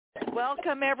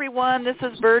Welcome, everyone. This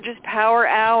is Burgess Power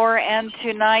Hour, and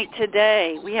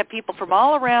today, we have people from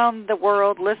all around the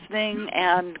world listening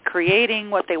and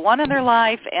creating what they want in their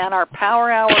life, and our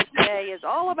Power Hour today is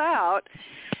all about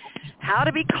how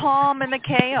to be calm in the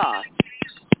chaos,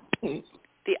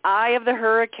 the eye of the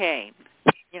hurricane,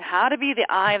 how to be the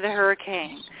eye of the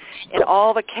hurricane in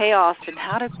all the chaos, and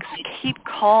how to keep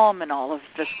calm in all of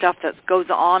the stuff that goes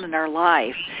on in our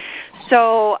life.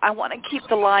 So I want to keep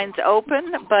the lines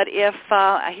open, but if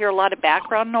I hear a lot of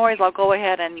background noise, I'll go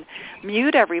ahead and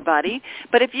mute everybody.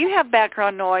 But if you have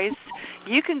background noise,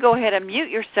 you can go ahead and mute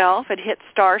yourself and hit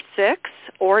 *6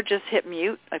 or just hit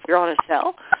mute if you're on a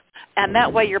cell, and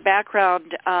that way your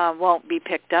background won't be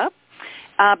picked up.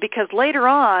 Because later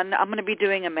on, I'm going to be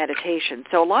doing a meditation.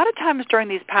 So a lot of times during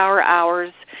these power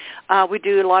hours, we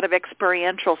do a lot of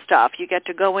experiential stuff. You get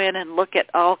to go in and look at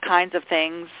all kinds of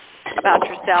things about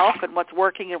yourself and what's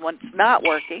working and what's not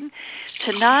working.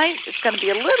 Tonight, it's going to be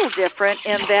a little different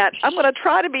in that I'm going to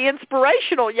try to be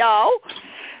inspirational, y'all.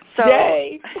 So,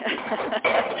 yay.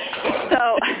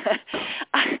 So,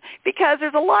 because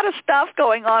there's a lot of stuff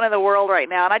going on in the world right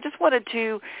now, and I just wanted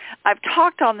to, I've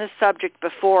talked on this subject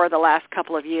before the last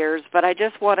couple of years, but I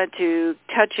just wanted to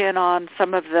touch in on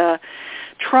some of the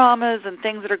traumas and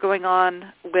things that are going on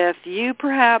with you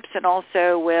perhaps, and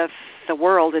also with the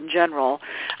world in general,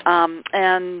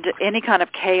 and any kind of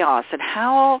chaos, and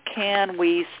how can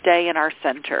we stay in our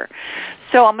center.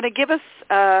 So I'm going to give us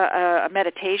a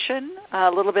meditation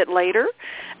a little bit later,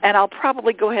 and I'll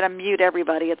probably go ahead and mute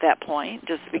everybody at that point,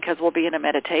 just because we'll be in a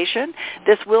meditation.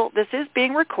 This is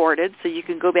being recorded, so you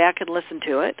can go back and listen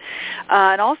to it.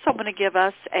 And also I'm going to give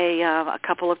us a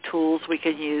couple of tools we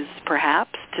can use,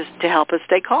 perhaps, to help us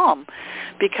stay calm.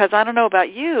 Because I don't know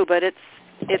about you, but it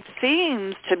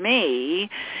seems to me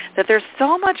that there's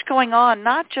so much going on,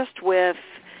 not just with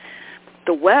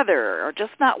the weather or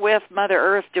just not with Mother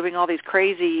Earth doing all these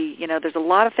crazy, there's a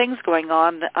lot of things going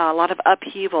on, a lot of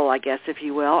upheaval, I guess, if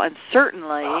you will, and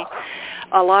certainly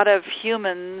a lot of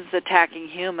humans attacking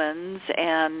humans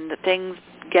and things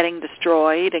getting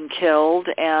destroyed and killed,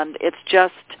 and it's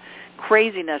just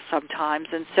craziness sometimes.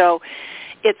 And so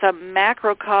it's a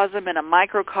macrocosm and a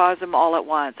microcosm all at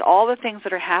once. All the things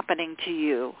that are happening to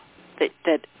you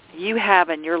that you have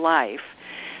in your life,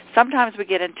 sometimes we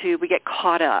get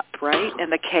caught up, right, in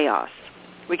the chaos.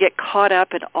 We get caught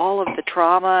up in all of the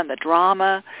trauma and the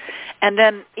drama. And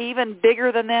then even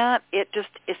bigger than that, it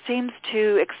seems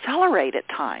to accelerate at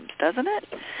times, doesn't it?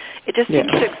 It just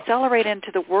seems to accelerate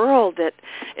into the world that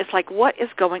it's like, what is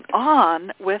going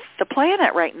on with the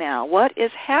planet right now? What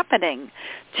is happening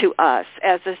to us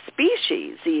as a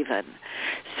species even?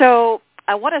 So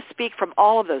I want to speak from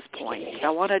all of those points. I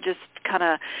want to just kind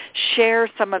of share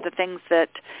some of the things that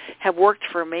have worked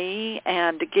for me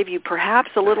and to give you perhaps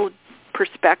a little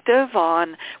perspective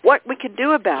on what we can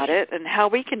do about it and how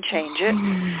we can change it.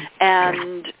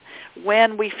 And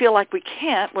when we feel like we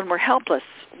can't, when we're helpless,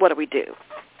 what do we do?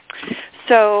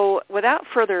 So without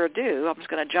further ado, I'm just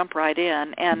going to jump right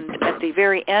in. And at the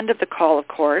very end of the call, of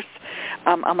course,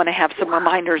 I'm going to have some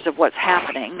reminders of what's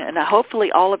happening. And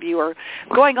hopefully all of you are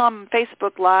going on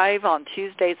Facebook Live on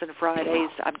Tuesdays and Fridays.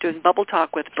 I'm doing Bubble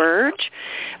Talk with Burge.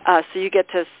 So you get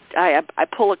to, I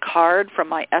pull a card from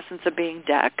my Essence of Being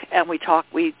deck, and we talk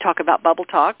about Bubble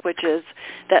Talk, which is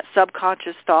that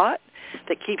subconscious thought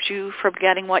that keeps you from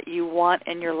getting what you want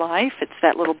in your life. It's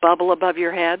that little bubble above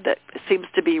your head that seems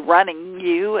to be running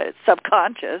you. It's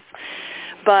subconscious.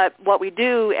 But what we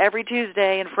do every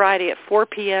Tuesday and Friday at 4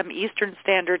 p.m. Eastern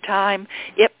Standard Time,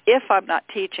 if I'm not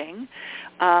teaching,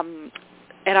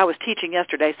 and I was teaching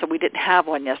yesterday, so we didn't have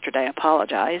one yesterday. I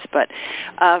apologize. But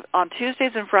on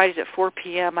Tuesdays and Fridays at 4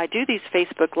 p.m., I do these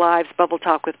Facebook Lives, Bubble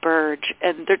Talk with Burge,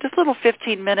 and they're just little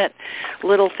 15-minute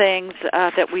little things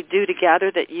that we do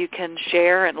together that you can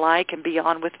share and like and be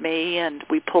on with me, and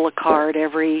we pull a card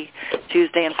every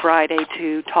Tuesday and Friday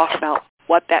to talk about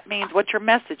what that means, what your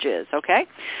message is, okay?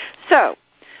 So,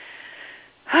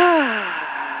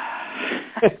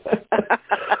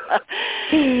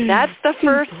 that's the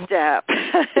first step.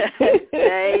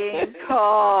 Staying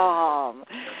calm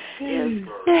is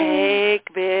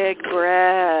take big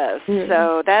breaths.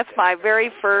 So that's my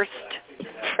very first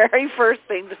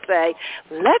thing to say.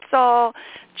 Let's all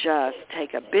just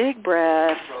take a big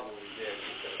breath.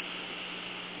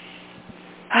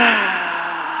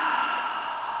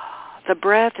 The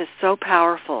breath is so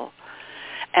powerful.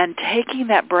 And taking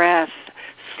that breath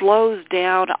slows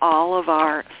down all of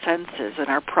our senses and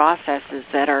our processes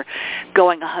that are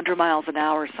going 100 miles an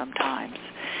hour sometimes.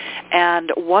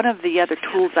 And one of the other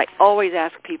tools I always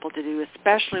ask people to do,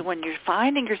 especially when you're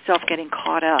finding yourself getting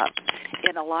caught up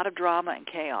in a lot of drama and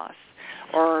chaos,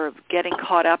 or getting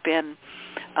caught up in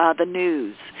the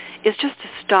news is just to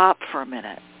stop for a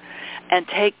minute and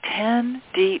take 10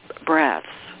 deep breaths.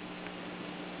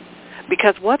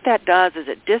 Because what that does is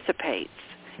it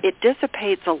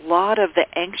dissipates a lot of the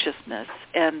anxiousness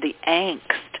and the angst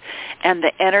and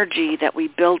the energy that we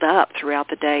build up throughout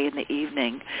the day and the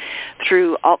evening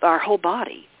through our whole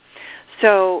body.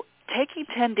 So taking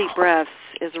 10 deep breaths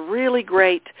is a really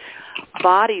great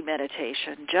body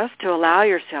meditation, just to allow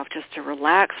yourself just to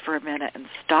relax for a minute and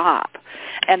stop.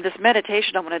 And this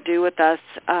meditation I'm going to do with us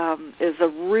is a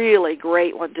really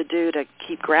great one to do to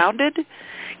keep grounded,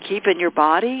 keep in your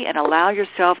body, and allow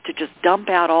yourself to just dump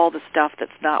out all the stuff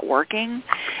that's not working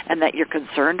and that you're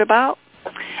concerned about.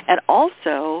 And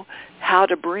also how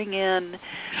to bring in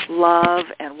love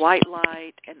and white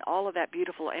light and all of that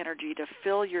beautiful energy to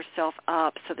fill yourself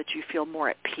up so that you feel more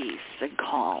at peace and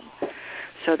calm.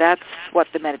 So that's what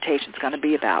the meditation's going to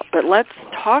be about. But let's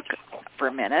talk for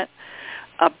a minute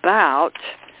about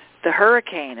the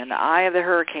hurricane and the eye of the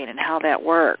hurricane and how that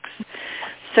works.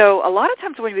 So a lot of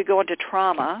times when we go into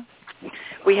trauma,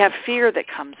 we have fear that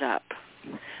comes up.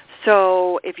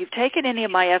 So if you've taken any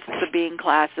of my Essence of Being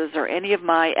classes or any of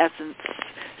my Essence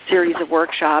series of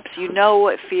workshops, you know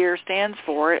what fear stands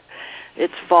for.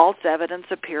 It's false evidence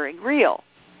appearing real.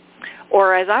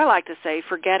 Or as I like to say,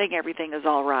 forgetting everything is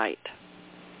all right.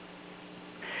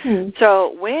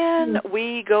 So when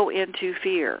we go into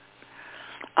fear,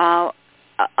 a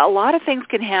lot of things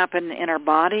can happen in our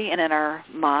body and in our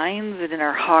minds and in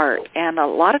our heart. And a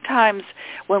lot of times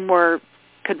when we're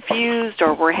confused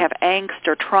or we have angst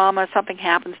or trauma, something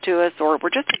happens to us, or we're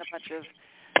just in a bunch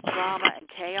of drama and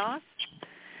chaos,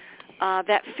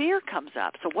 that fear comes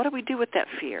up. So what do we do with that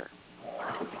fear?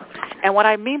 And what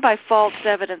I mean by false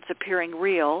evidence appearing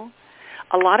real,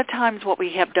 a lot of times what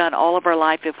we have done all of our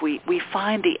life, if we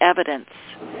find the evidence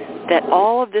that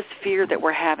all of this fear that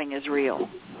we're having is real,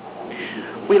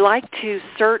 we like to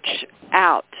search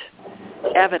out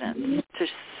evidence to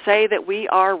say that we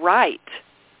are right.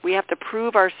 We have to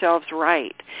prove ourselves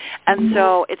right. And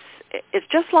so it's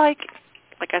just like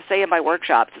I say in my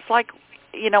workshops, it's like,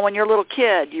 you know, when you're a little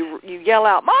kid, you yell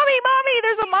out, "Mommy, Mommy,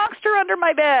 there's a monster under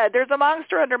my bed. There's a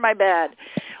monster under my bed."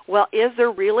 Well, is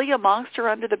there really a monster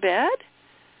under the bed?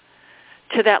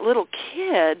 To that little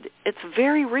kid, it's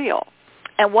very real.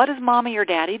 And what does Mommy or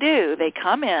Daddy do? They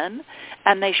come in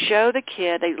and they show the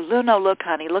kid, no, look,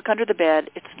 honey, look under the bed.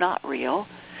 It's not real.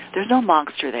 There's no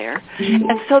monster there.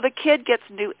 And so the kid gets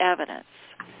new evidence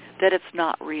that it's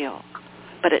not real.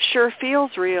 But it sure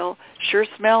feels real, sure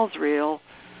smells real.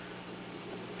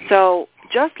 So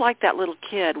just like that little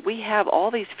kid, we have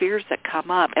all these fears that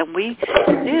come up, and we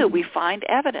find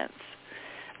evidence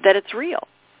that it's real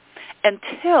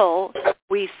until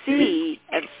we see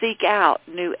and seek out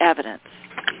new evidence.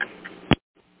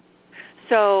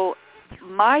 So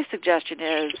my suggestion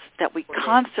is that we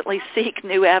constantly seek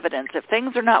new evidence. If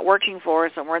things are not working for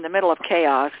us and we're in the middle of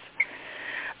chaos,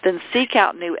 then seek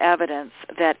out new evidence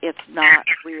that it's not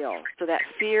real, so that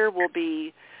fear will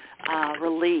be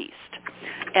released.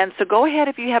 And so go ahead,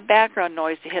 if you have background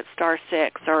noise, to hit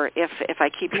 *6, or if I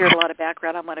keep hearing a lot of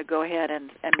background, I'm going to go ahead and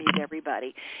mute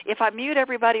everybody. If I mute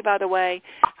everybody, by the way,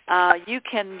 you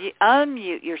can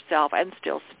unmute yourself and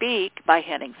still speak by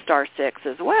hitting *6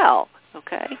 as well,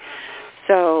 okay?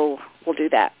 So we'll do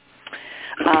that.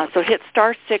 So hit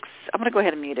 *6. I'm going to go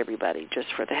ahead and mute everybody just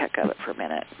for the heck of it for a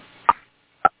minute.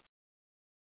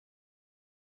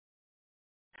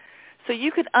 So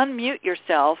you can unmute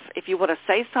yourself if you want to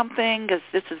say something, because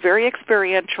this is very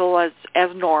experiential as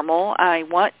normal. I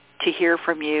want to hear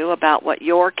from you about what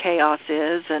your chaos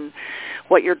is and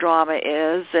what your drama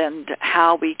is and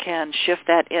how we can shift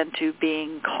that into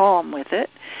being calm with it.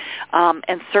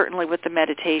 And certainly with the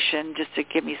meditation, just to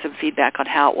give me some feedback on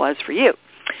how it was for you.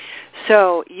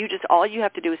 So all you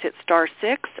have to do is hit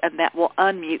 *6, and that will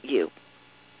unmute you.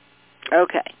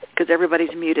 Okay, because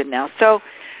everybody's muted now. So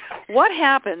what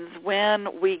happens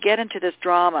when we get into this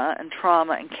drama and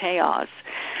trauma and chaos?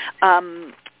 I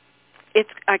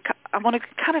want to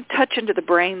kind of touch into the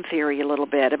brain theory a little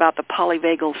bit about the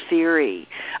polyvagal theory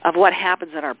of what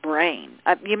happens in our brain.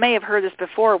 You may have heard this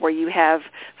before, where you have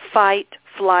fight,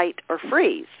 flight, or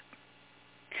freeze.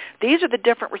 These are the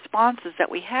different responses that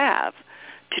we have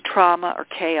to trauma or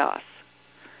chaos.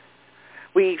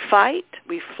 We fight,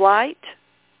 we flight,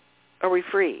 or we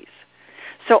freeze.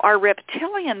 So our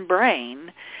reptilian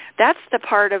brain, that's the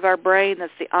part of our brain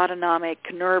that's the autonomic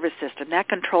nervous system. That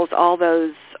controls all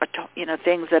those,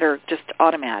 things that are just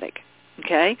automatic,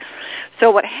 okay? So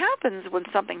what happens when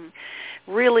something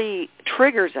really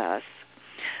triggers us,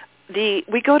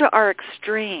 we go to our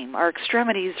extreme. Our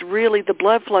extremities, really, the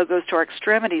blood flow goes to our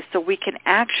extremities so we can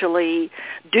actually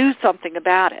do something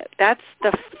about it. That's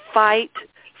the fight,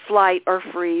 flight, or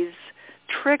freeze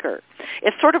trigger.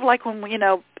 It's sort of like when,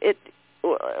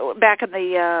 back in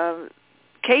the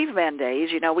caveman days,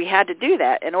 we had to do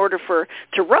that in order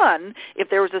to run if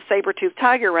there was a saber-toothed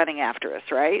tiger running after us,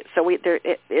 right? So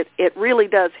it really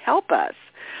does help us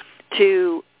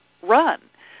to run,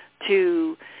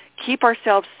 to keep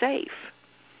ourselves safe.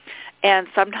 And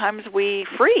sometimes we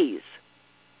freeze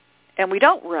and we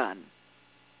don't run.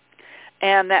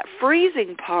 And that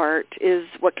freezing part is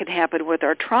what can happen with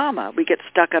our trauma. We get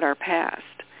stuck in our past.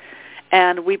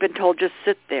 And we've been told just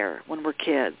sit there when we're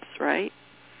kids, right?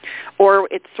 Or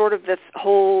it's sort of this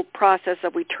whole process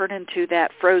of we turn into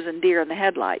that frozen deer in the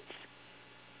headlights.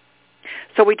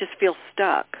 So we just feel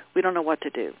stuck. We don't know what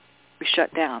to do. We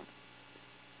shut down.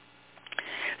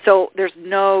 So there's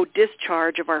no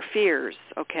discharge of our fears,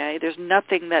 okay? There's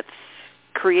nothing that's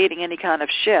creating any kind of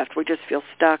shift. We just feel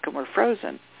stuck and we're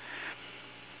frozen.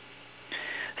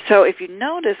 So if you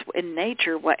notice in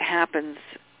nature what happens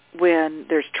when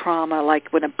there's trauma,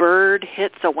 like when a bird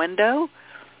hits a window.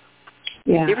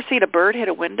 Yeah. You ever seen a bird hit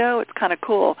a window? It's kind of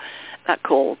cool. Not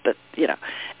cool, but,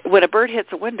 when a bird hits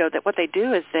a window, that what they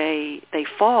do is they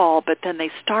fall, but then they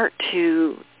start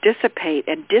to dissipate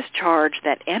and discharge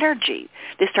that energy.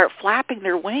 They start flapping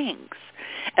their wings.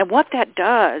 And what that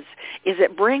does is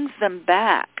it brings them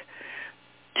back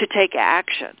to take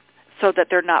action so that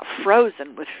they're not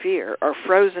frozen with fear or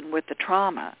frozen with the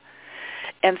trauma.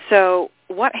 And so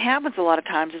what happens a lot of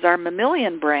times is our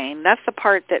mammalian brain, that's the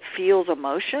part that feels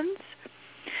emotions.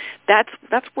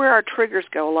 That's where our triggers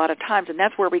go a lot of times, and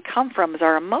that's where we come from is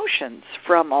our emotions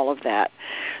from all of that.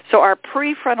 So our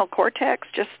prefrontal cortex,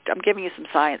 I'm giving you some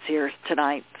science here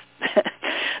tonight.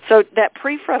 So that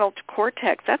prefrontal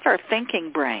cortex, that's our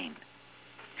thinking brain.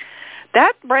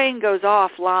 That brain goes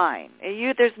offline.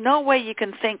 There's no way you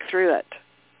can think through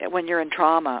it when you're in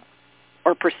trauma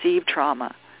or perceived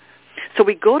trauma. So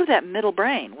we go to that middle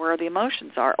brain where the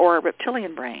emotions are, or our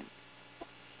reptilian brain.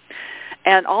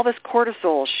 And all this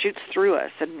cortisol shoots through us,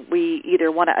 and we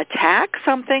either want to attack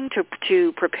something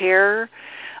to prepare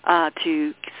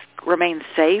to remain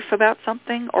safe about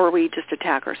something, or we just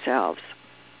attack ourselves.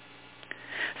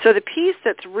 So the piece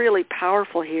that's really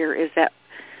powerful here is that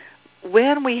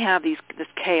when we have this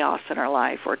chaos in our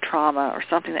life or trauma or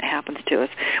something that happens to us,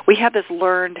 we have this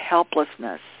learned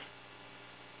helplessness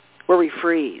where we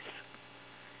freeze.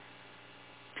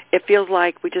 It feels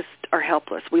like we just are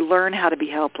helpless. We learn how to be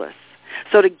helpless.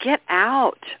 So to get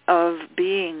out of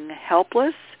being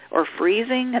helpless or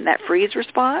freezing and that freeze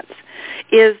response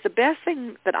is the best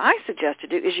thing that I suggest to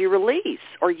do is you release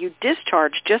or you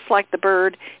discharge just like the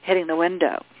bird hitting the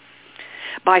window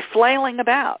by flailing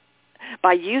about,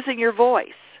 by using your voice,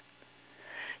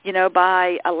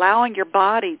 by allowing your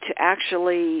body to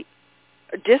actually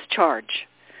discharge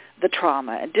the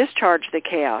trauma and discharge the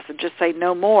chaos and just say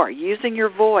no more, using your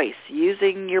voice,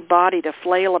 using your body to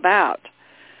flail about.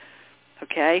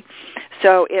 Okay?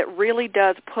 So it really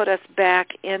does put us back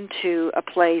into a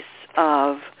place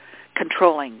of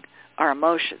controlling our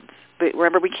emotions. But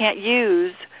remember, we can't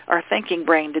use our thinking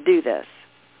brain to do this.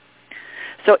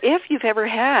 So if you've ever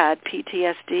had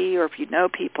PTSD or if you know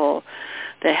people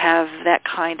that have that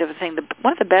kind of a thing,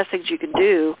 one of the best things you can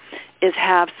do is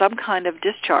have some kind of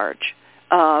discharge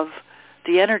of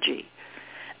the energy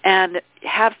and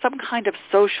have some kind of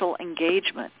social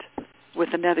engagement with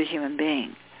another human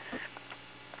being.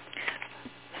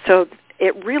 So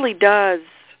it really does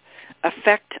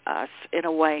affect us in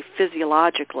a way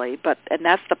physiologically, and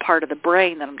that's the part of the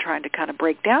brain that I'm trying to kind of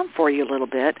break down for you a little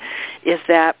bit, is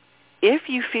that if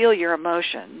you feel your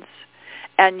emotions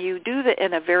and you do that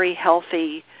in a very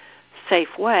healthy,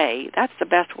 safe way, that's the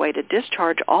best way to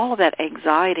discharge all of that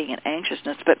anxiety and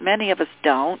anxiousness, but many of us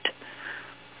don't.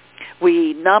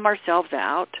 We numb ourselves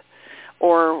out,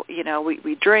 or,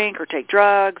 we drink or take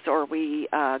drugs, or we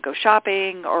go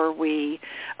shopping, or we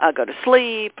go to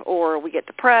sleep, or we get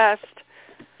depressed,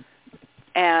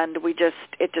 and it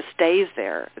just stays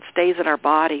there. It stays in our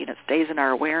body, and it stays in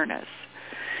our awareness.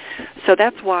 So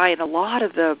that's why in a lot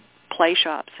of the play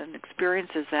shops and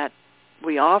experiences that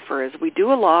we offer is we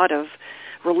do a lot of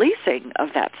releasing of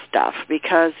that stuff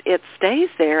because it stays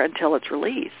there until it's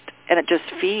released. And it just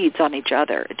feeds on each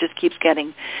other. It just keeps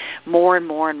getting more and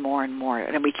more and more and more.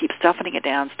 And we keep stuffing it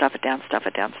down, stuff it down, stuff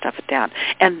it down, stuff it down.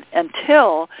 And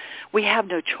until we have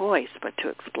no choice but to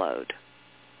explode.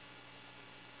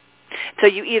 So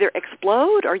you either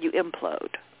explode or you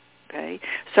implode. Okay,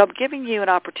 so I'm giving you an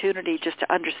opportunity just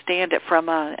to understand it from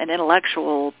an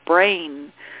intellectual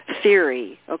brain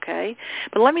theory, okay?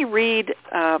 But let me read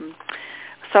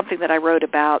something that I wrote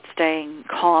about staying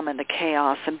calm in the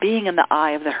chaos and being in the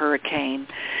eye of the hurricane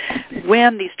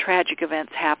when these tragic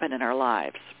events happen in our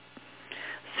lives.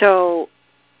 So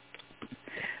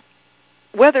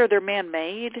whether they're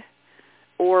man-made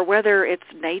or whether it's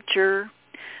nature,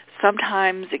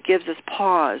 sometimes it gives us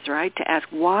pause, right, to ask,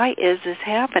 why is this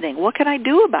happening? What can I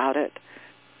do about it?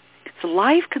 So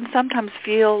life can sometimes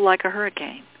feel like a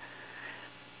hurricane.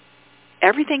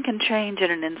 Everything can change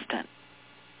in an instant.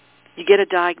 You get a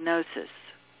diagnosis,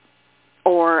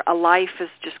 or a life is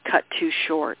just cut too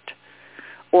short,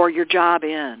 or your job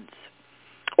ends,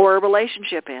 or a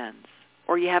relationship ends,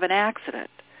 or you have an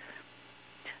accident.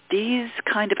 These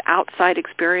kind of outside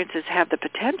experiences have the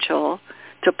potential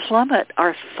to plummet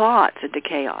our thoughts into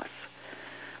chaos,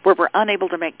 where we're unable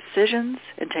to make decisions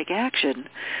and take action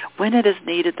when it is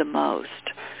needed the most.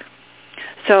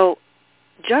 So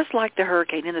just like the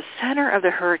hurricane, in the center of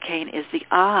the hurricane is the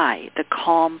eye, the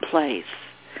calm place,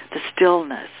 the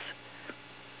stillness.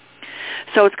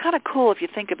 So it's kind of cool if you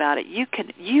think about it.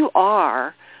 You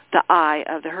are the eye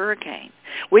of the hurricane.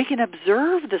 We can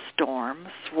observe the storm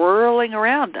swirling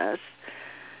around us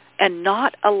and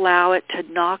not allow it to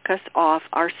knock us off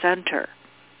our center.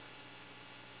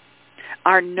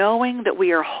 Our knowing that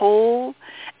we are whole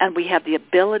and we have the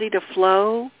ability to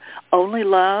flow, only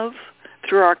love,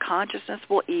 through our consciousness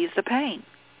will ease the pain.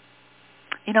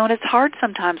 You know, and it's hard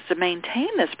sometimes to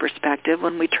maintain this perspective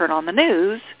when we turn on the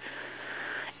news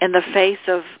in the face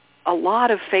of a lot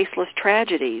of faceless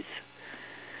tragedies.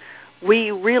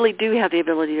 We really do have the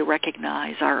ability to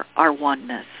recognize our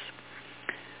oneness.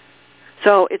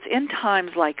 So it's in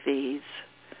times like these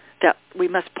that we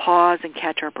must pause and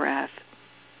catch our breath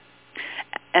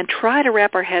and try to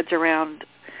wrap our heads around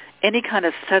any kind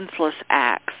of senseless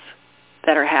acts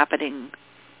that are happening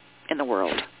in the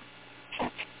world.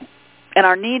 And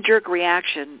our knee-jerk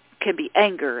reaction can be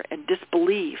anger and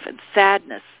disbelief and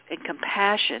sadness and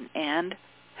compassion and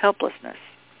helplessness.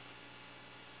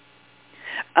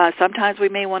 Sometimes we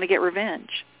may want to get revenge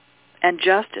and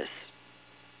justice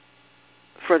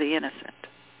for the innocent.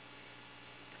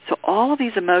 So all of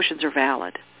these emotions are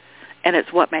valid, and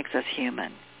it's what makes us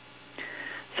human.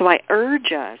 So I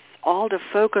urge us all to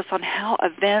focus on how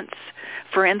events,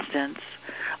 for instance,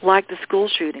 like the school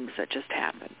shootings that just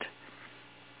happened,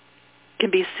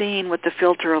 can be seen with the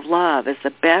filter of love as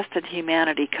the best in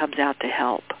humanity comes out to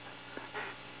help.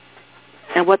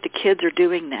 And what the kids are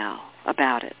doing now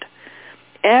about it.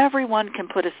 Everyone can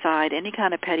put aside any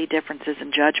kind of petty differences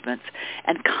and judgments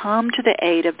and come to the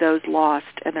aid of those lost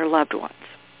and their loved ones.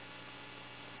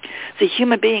 See,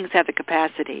 human beings have the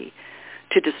capacity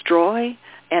to destroy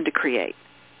and to create.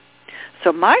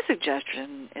 So my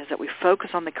suggestion is that we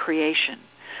focus on the creation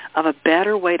of a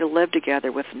better way to live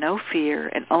together with no fear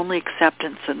and only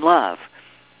acceptance and love.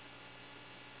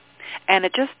 And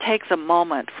it just takes a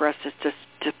moment for us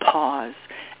to pause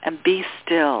and be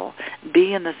still,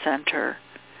 be in the center.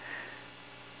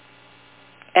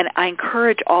 And I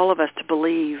encourage all of us to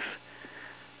believe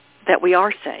that we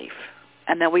are safe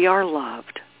and that we are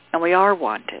loved and we are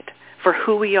wanted for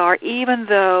who we are, even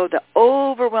though the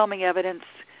overwhelming evidence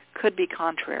could be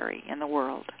contrary in the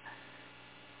world.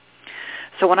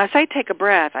 So when I say take a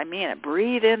breath, I mean it.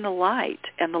 Breathe in the light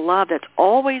and the love that's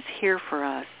always here for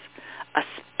us,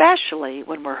 especially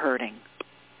when we're hurting.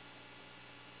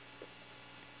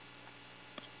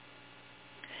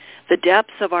 The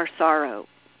depths of our sorrow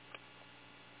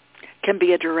can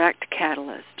be a direct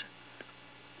catalyst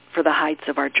for the heights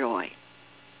of our joy.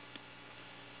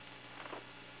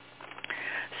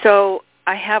 So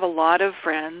I have a lot of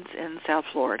friends in South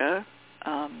Florida,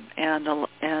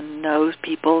 and knows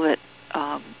people that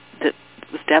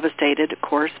was devastated, of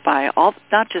course, by all,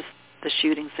 not just the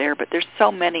shootings there, but there's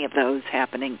so many of those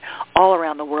happening all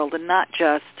around the world, and not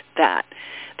just that.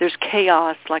 There's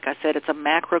chaos, like I said, it's a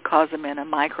macrocosm and a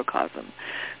microcosm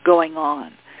going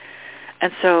on.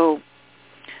 And so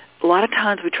a lot of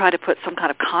times we try to put some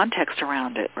kind of context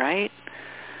around it, right?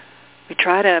 We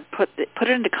try to put it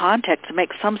into context to make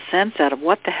some sense out of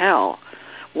what the hell.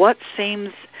 What seems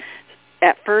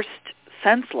at first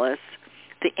senseless,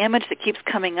 the image that keeps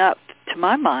coming up to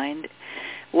my mind,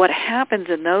 what happens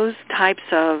in those types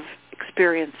of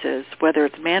experiences, whether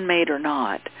it's man-made or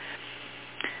not,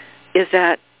 is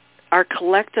that our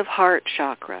collective heart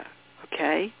chakra,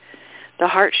 okay? The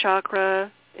heart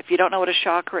chakra, if you don't know what a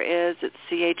chakra is, it's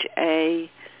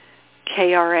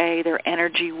CHAKRA. They're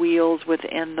energy wheels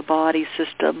within the body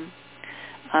system.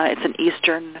 It's an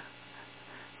Eastern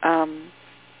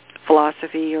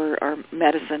philosophy or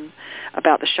medicine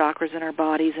about the chakras in our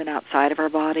bodies and outside of our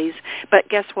bodies. But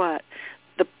guess what?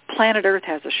 The planet Earth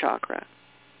has a chakra.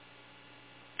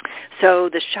 So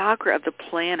the chakra of the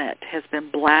planet has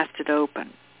been blasted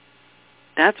open.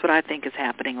 That's what I think is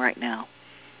happening right now.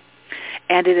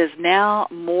 And it is now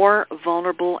more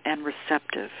vulnerable and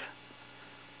receptive.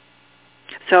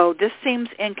 So this seems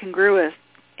incongruent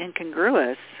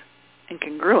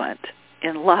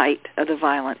in light of the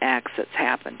violent acts that's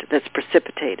happened, that's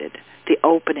precipitated the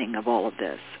opening of all of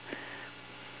this.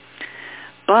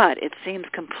 But it seems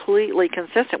completely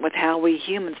consistent with how we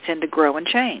humans tend to grow and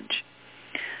change.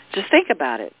 Just think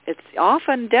about it. It's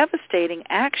often devastating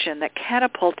action that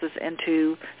catapults us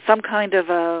into some kind of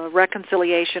a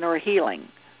reconciliation or a healing.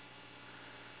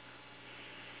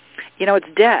 You know, it's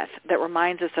death that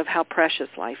reminds us of how precious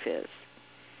life is.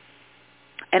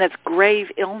 And it's grave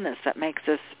illness that makes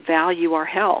us value our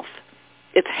health.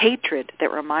 It's hatred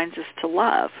that reminds us to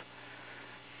love.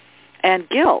 And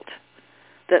guilt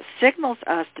that signals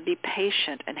us to be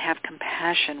patient and have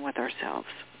compassion with ourselves.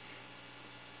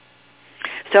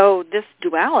 So this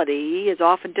duality is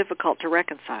often difficult to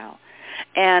reconcile.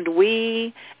 And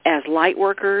we, as light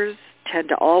workers, tend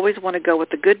to always want to go with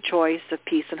the good choice of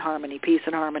peace and harmony, peace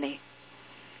and harmony.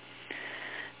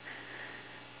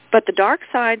 But the dark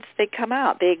sides, they come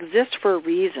out. They exist for a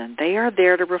reason. They are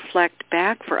there to reflect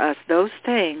back for us those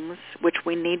things which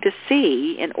we need to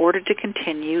see in order to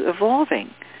continue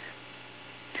evolving.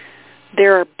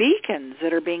 There are beacons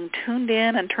that are being tuned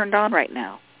in and turned on right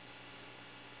now.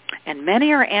 And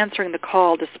many are answering the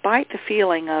call despite the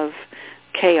feeling of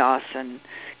chaos and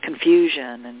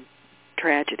confusion and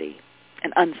tragedy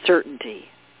and uncertainty.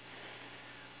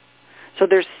 So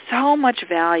there's so much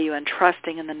value in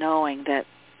trusting in the knowing that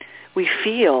we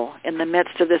feel in the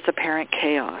midst of this apparent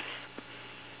chaos.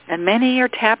 And many are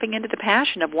tapping into the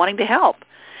passion of wanting to help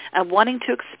and wanting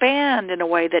to expand in a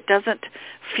way that doesn't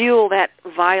fuel that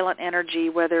violent energy,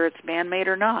 whether it's man-made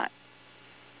or not.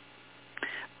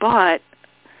 But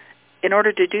in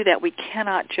order to do that, we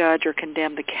cannot judge or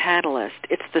condemn the catalyst.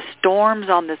 It's the storms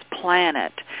on this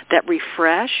planet that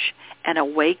refresh and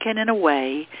awaken in a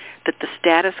way that the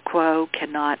status quo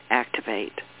cannot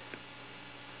activate.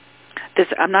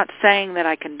 I'm not saying that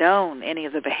I condone any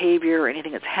of the behavior or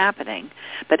anything that's happening,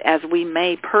 but as we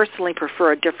may personally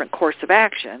prefer a different course of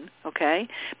action, okay,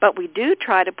 but we do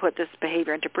try to put this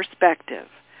behavior into perspective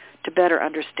to better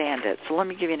understand it. So let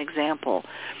me give you an example.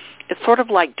 It's sort of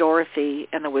like Dorothy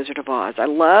and the Wizard of Oz. I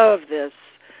love this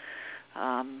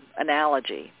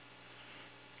analogy.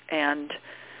 And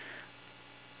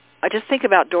I just think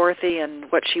about Dorothy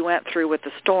and what she went through with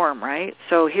the storm, right?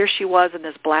 So here she was in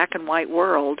this black and white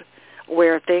world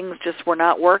where things just were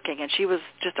not working, and she was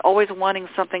just always wanting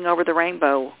something over the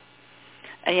rainbow.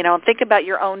 And, and think about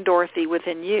your own Dorothy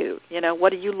within you.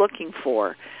 What are you looking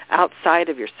for outside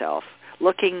of yourself?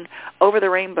 Looking over the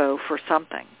rainbow for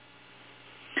something.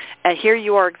 And here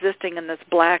you are existing in this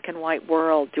black and white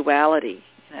world, duality,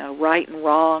 right and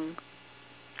wrong,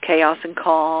 chaos and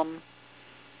calm.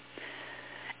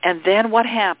 And then what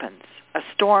happens? A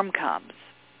storm comes.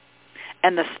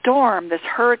 And the storm, this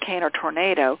hurricane or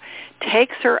tornado,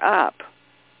 takes her up.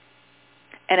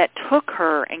 And it took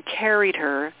her and carried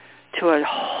her to a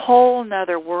whole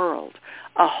nother world,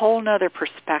 a whole nother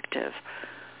perspective.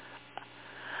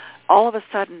 All of a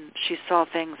sudden, she saw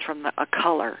things from a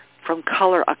color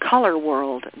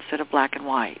world instead of black and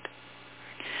white.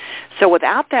 So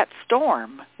without that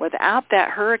storm, without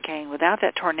that hurricane, without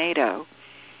that tornado,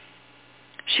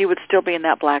 she would still be in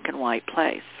that black and white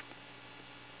place.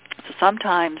 So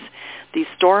sometimes these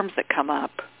storms that come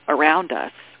up around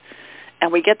us,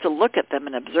 and we get to look at them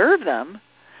and observe them,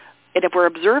 and if we're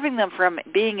observing them from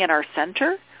being in our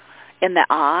center, in the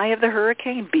eye of the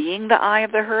hurricane, being the eye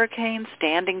of the hurricane,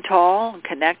 standing tall and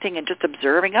connecting and just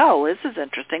observing, oh, this is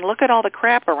interesting. Look at all the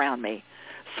crap around me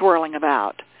swirling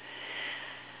about.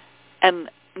 And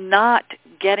not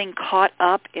getting caught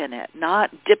up in it,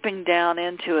 not dipping down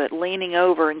into it, leaning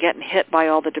over and getting hit by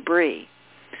all the debris.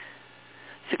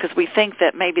 Because we think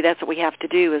that maybe that's what we have to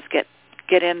do is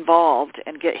get involved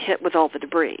and get hit with all the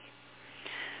debris.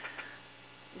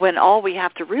 When all we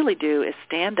have to really do is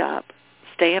stand up,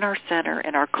 stay in our center,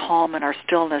 in our calm and our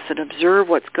stillness, and observe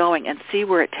what's going and see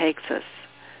where it takes us.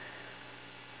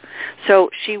 So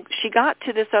she got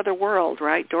to this other world,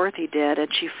 right? Dorothy did, and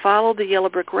she followed the yellow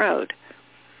brick road.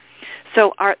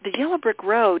 So the yellow brick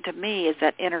road, to me, is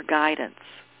that inner guidance.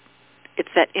 It's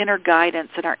that inner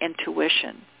guidance and our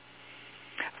intuition.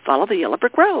 Follow the yellow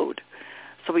brick road.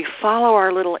 So we follow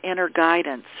our little inner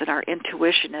guidance and our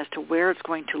intuition as to where it's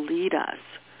going to lead us.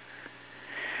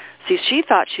 See, she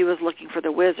thought she was looking for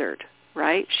the wizard,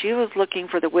 right? She was looking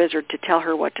for the wizard to tell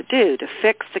her what to do, to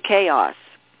fix the chaos,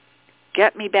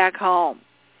 get me back home.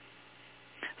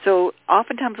 So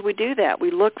oftentimes we do that.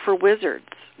 We look for wizards.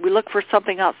 We look for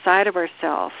something outside of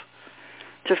ourselves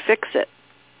to fix it,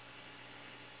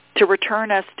 to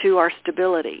return us to our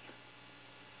stability.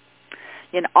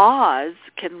 In Oz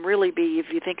can really be, if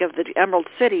you think of the Emerald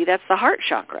City, that's the heart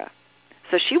chakra.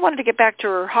 So she wanted to get back to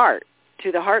her heart,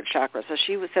 to the heart chakra. So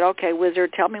she said, okay,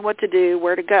 wizard, tell me what to do,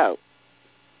 where to go.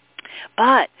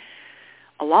 But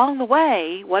along the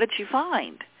way, what did she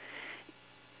find?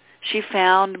 She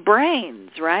found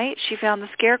brains, right? She found the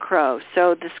scarecrow.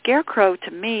 So the scarecrow,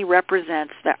 to me,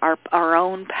 represents our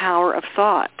own power of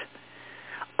thought,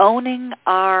 owning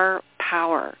our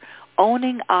power,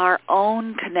 owning our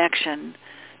own connection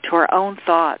to our own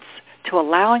thoughts, to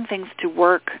allowing things to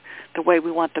work the way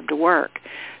we want them to work,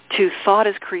 to thought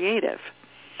is creative.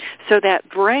 So that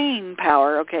brain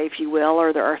power, okay, if you will,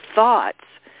 or our thoughts,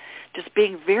 just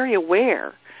being very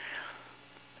aware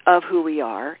of who we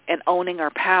are and owning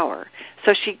our power.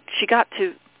 So she got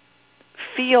to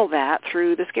feel that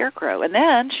through the scarecrow. And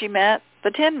then she met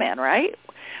the Tin Man, right?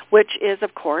 Which is,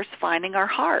 of course, finding our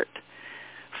heart,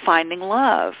 finding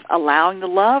love, allowing the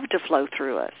love to flow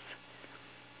through us.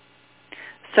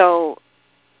 So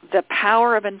the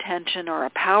power of intention, or a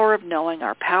power of knowing,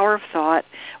 our power of thought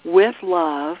with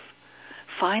love,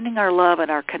 finding our love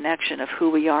and our connection of who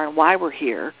we are and why we're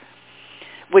here,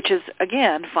 which is,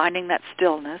 again, finding that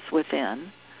stillness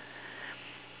within,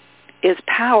 is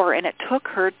power. And it took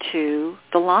her to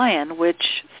the lion, which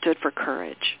stood for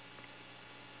courage.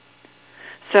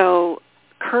 So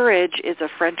courage is a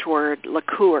French word, le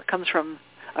coeur. It comes from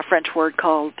a French word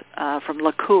called, from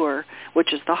le coeur,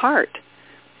 which is the heart.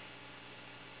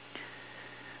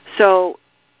 So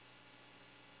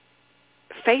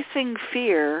facing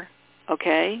fear,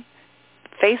 okay,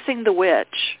 facing the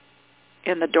witch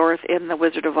in the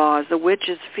Wizard of Oz, the witch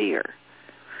is fear.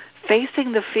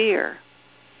 Facing the fear,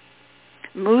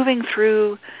 moving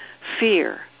through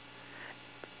fear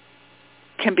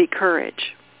can be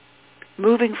courage.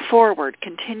 Moving forward,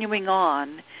 continuing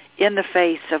on in the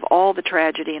face of all the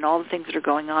tragedy and all the things that are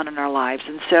going on in our lives.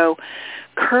 And so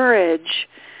courage,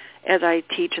 as I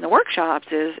teach in the workshops,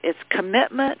 it's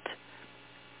commitment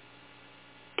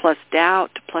plus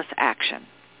doubt plus action.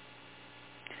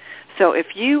 So if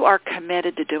you are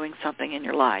committed to doing something in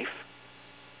your life,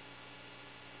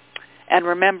 and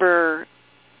remember,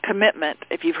 commitment,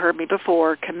 if you've heard me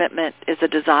before, commitment is a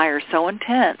desire so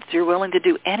intense you're willing to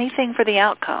do anything for the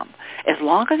outcome, as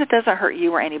long as it doesn't hurt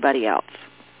you or anybody else.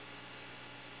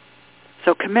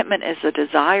 So commitment is a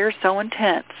desire so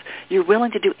intense you're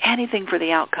willing to do anything for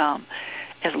the outcome,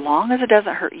 as long as it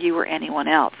doesn't hurt you or anyone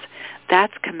else.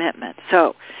 That's commitment.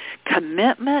 So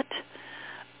commitment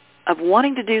of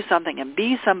wanting to do something and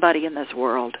be somebody in this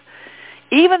world,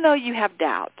 even though you have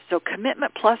doubt. So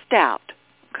commitment plus doubt,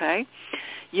 okay?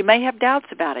 You may have doubts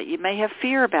about it. You may have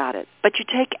fear about it, but you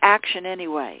take action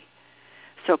anyway.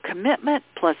 So commitment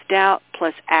plus doubt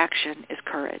plus action is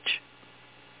courage.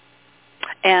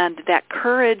 And that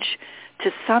courage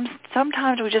to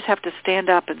sometimes we just have to stand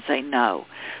up and say no.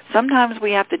 Sometimes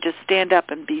we have to just stand up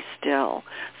and be still.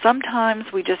 Sometimes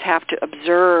we just have to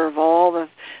observe all the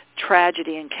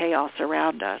tragedy and chaos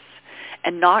around us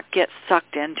and not get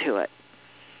sucked into it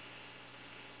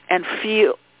and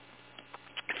feel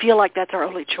like that's our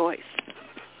only choice.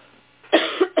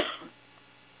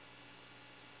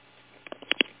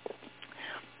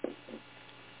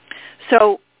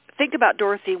 So think about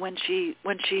Dorothy when she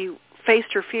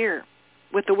faced her fear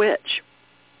with the witch.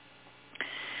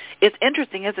 It's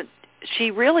interesting, isn't it?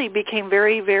 She really became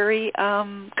very, very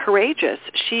courageous.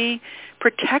 She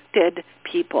protected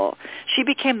people. She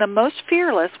became the most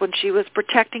fearless when she was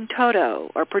protecting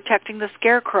Toto or protecting the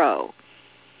scarecrow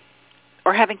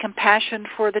or having compassion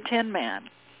for the Tin Man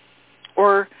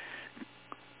or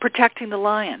protecting the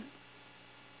lion.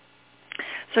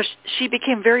 So she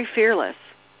became very fearless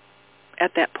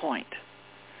at that point.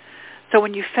 So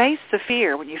when you face the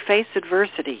fear, when you face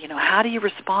adversity, how do you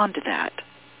respond to that?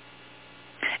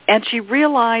 And she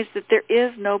realized that there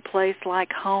is no place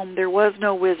like home. There was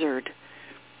no wizard.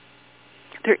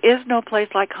 There is no place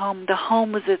like home. The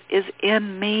home is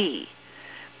in me.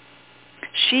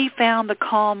 She found the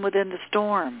calm within the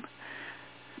storm.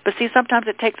 But see, sometimes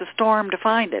it takes a storm to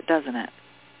find it, doesn't it?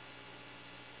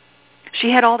 She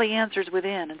had all the answers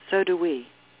within, and so do we.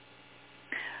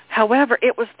 However,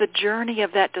 it was the journey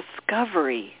of that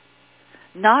discovery,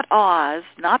 not Oz,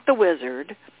 not the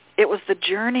wizard. It was the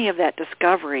journey of that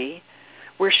discovery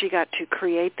where she got to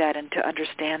create that and to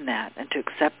understand that and to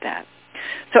accept that.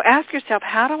 So ask yourself,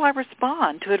 how do I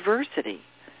respond to adversity?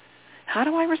 How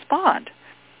do I respond?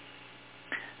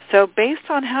 So based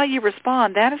on how you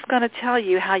respond, that is going to tell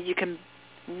you how you can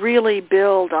really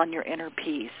build on your inner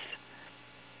peace.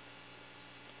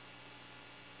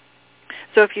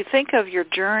 So if you think of your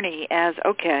journey as,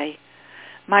 okay,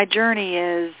 my journey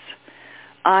is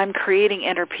I'm creating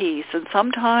inner peace, and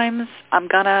sometimes I'm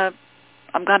gonna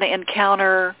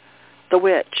encounter the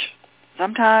witch.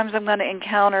 Sometimes I'm going to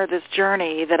encounter this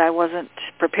journey that I wasn't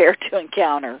prepared to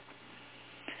encounter.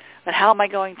 But how am I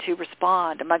going to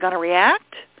respond? Am I going to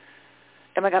react?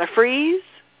 Am I going to freeze?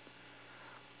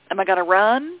 Am I going to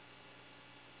run?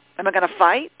 Am I going to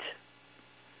fight?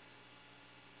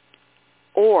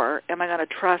 Or am I going to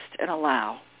trust and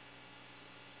allow?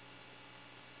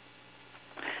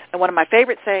 And one of my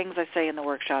favorite sayings I say in the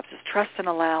workshops is trust and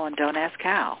allow and don't ask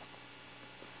how.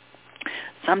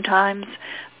 Sometimes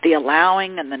the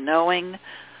allowing and the knowing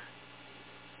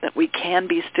that we can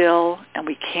be still and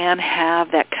we can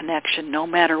have that connection no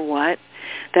matter what,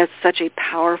 that's such a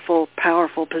powerful,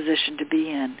 powerful position to be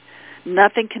in.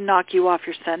 Nothing can knock you off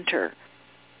your center.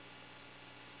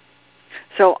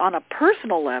 So on a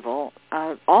personal level,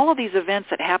 all of these events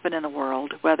that happen in the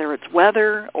world, whether it's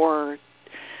weather or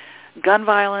gun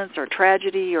violence or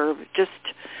tragedy or just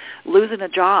losing a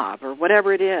job or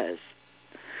whatever it is,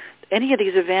 any of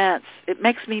these events, it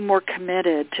makes me more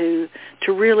committed to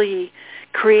really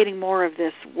creating more of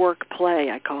this work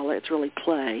play, I call it. It's really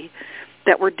play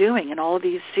that we're doing in all of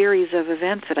these series of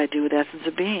events that I do with Essence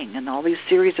of Being and all these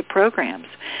series of programs.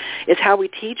 It's how we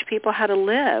teach people how to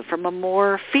live from a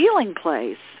more feeling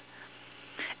place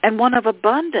and one of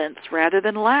abundance rather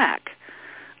than lack,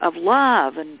 of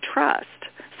love and trust.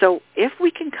 So if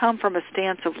we can come from a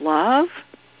stance of love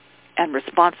and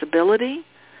responsibility,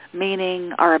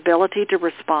 meaning our ability to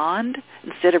respond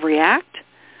instead of react,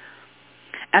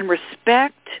 and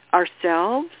respect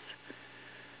ourselves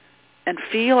and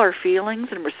feel our feelings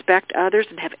and respect others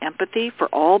and have empathy for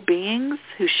all beings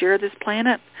who share this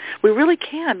planet, we really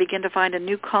can begin to find a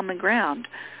new common ground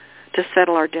to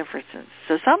settle our differences.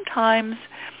 So sometimes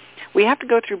we have to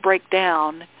go through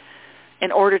breakdown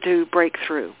in order to break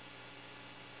through.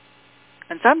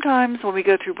 And sometimes when we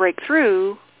go through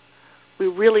breakthrough, we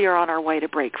really are on our way to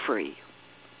break free.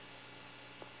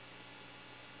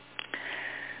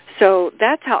 So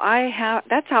that's how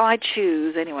I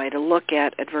choose anyway to look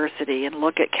at adversity and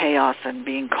look at chaos and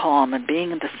being calm and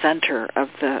being in the center of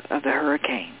the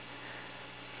hurricane.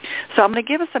 So I'm going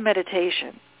to give us a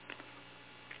meditation,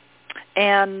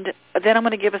 and then I'm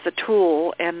going to give us a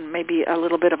tool and maybe a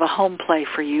little bit of a home play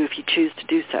for you if you choose to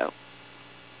do so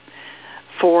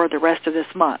for the rest of this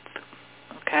month.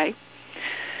 Okay?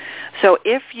 So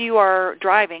if you are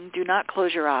driving, do not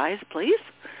close your eyes, please.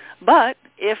 But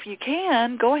if you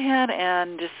can, go ahead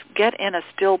and just get in a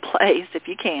still place if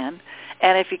you can.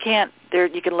 And if you can't,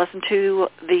 you can listen to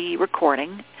the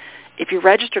recording. If you're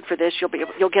registered for this,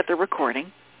 you'll get the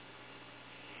recording.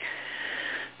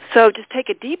 So just take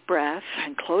a deep breath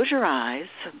and close your eyes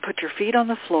and put your feet on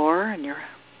the floor and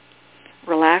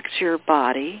relax your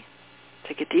body.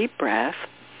 Take a deep breath.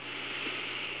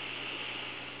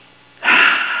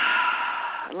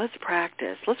 Let's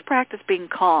practice. Let's practice being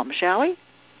calm, shall we?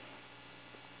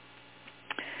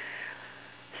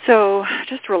 So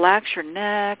just relax your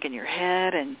neck and your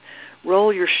head and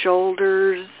roll your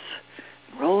shoulders,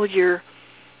 roll your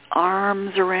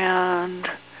arms around,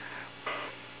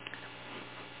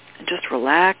 and just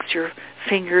relax your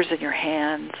fingers and your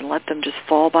hands and let them just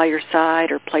fall by your side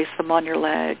or place them on your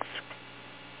legs.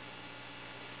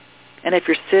 And if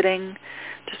you're sitting,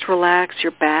 just relax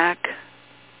your back.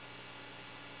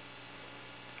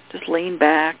 Just lean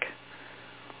back.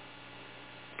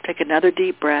 Take another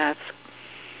deep breath.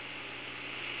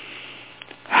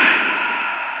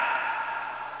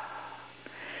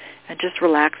 And just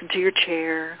relax into your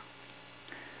chair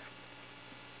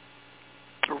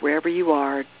or wherever you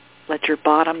are. Let your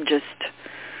bottom just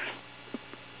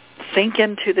sink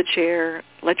into the chair.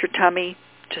 Let your tummy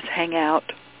just hang out.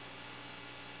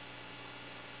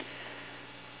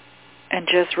 And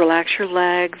just relax your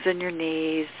legs and your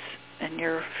knees and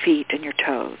your feet and your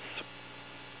toes.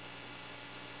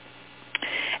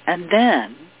 And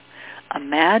then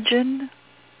imagine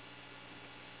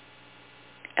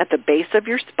at the base of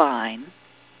your spine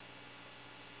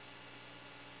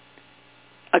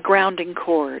a grounding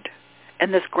cord.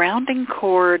 And this grounding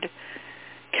cord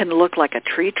can look like a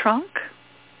tree trunk.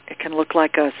 It can look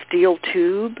like a steel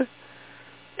tube.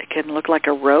 It can look like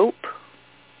a rope.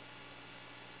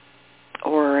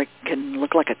 Or it can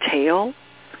look like a tail.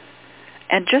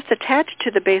 And just attach it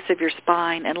to the base of your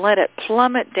spine and let it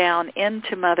plummet down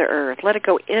into Mother Earth. Let it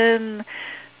go in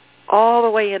all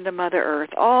the way into Mother Earth,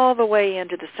 all the way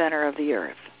into the center of the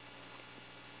earth.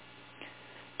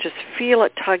 Just feel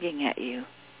it tugging at you,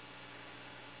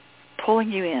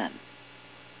 pulling you in.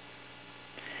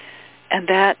 And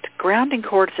that grounding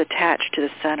cord is attached to the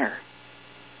center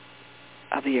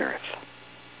of the earth.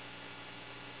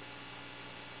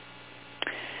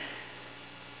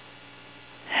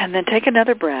 And then take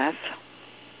another breath.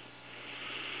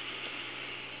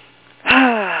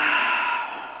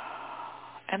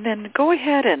 And then go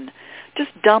ahead and just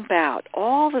dump out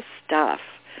all the stuff.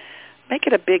 Make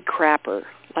it a big crapper,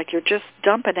 like you're just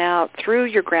dumping out through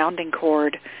your grounding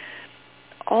cord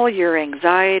all your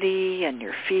anxiety and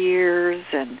your fears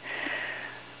and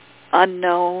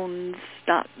unknowns,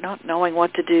 not knowing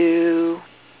what to do.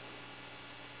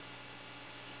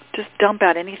 Just dump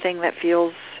out anything that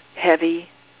feels heavy.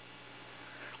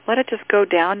 Let it just go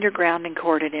down your grounding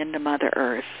cord and into Mother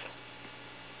Earth.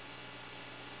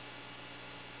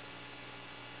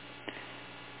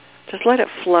 Just let it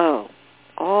flow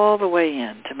all the way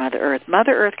into Mother Earth.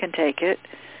 Mother Earth can take it.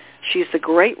 She's the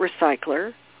great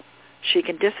recycler. She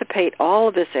can dissipate all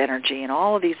of this energy and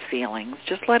all of these feelings.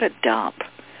 Just let it dump.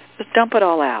 Just dump it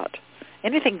all out.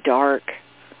 Anything dark.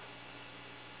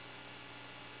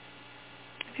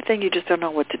 Anything you just don't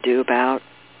know what to do about.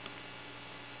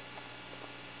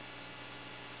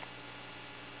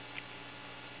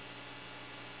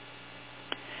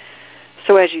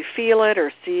 So as you feel it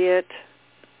or see it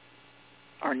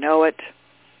or know it,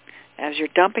 as you're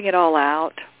dumping it all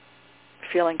out,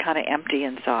 feeling kind of empty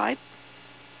inside,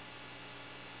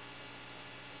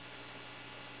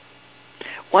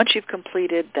 once you've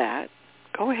completed that,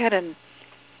 go ahead and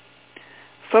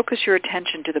focus your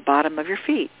attention to the bottom of your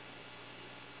feet.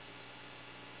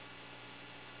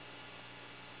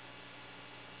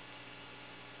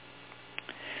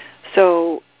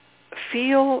 So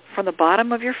feel from the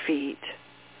bottom of your feet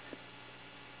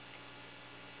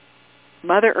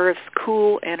Mother Earth's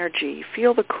cool energy.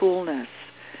 Feel the coolness,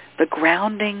 the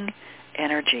grounding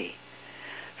energy.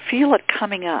 Feel it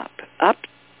coming up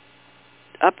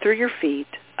through your feet,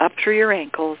 up through your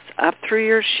ankles, up through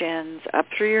your shins, up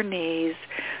through your knees.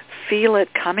 Feel it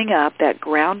coming up, that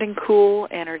grounding cool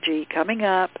energy coming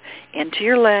up into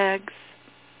your legs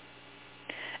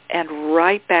and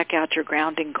right back out your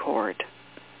grounding cord.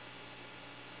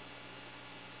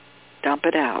 Dump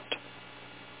it out.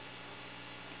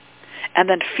 And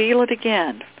then feel it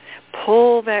again.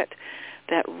 Pull that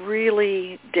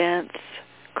really dense,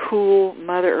 cool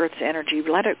Mother Earth's energy.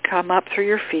 Let it come up through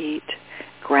your feet,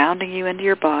 grounding you into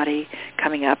your body,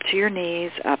 coming up to your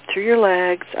knees, up through your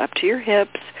legs, up to your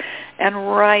hips, and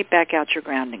right back out your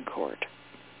grounding cord.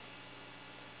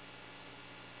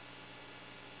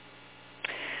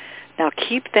 Now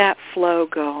keep that flow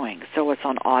going so it's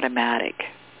on automatic.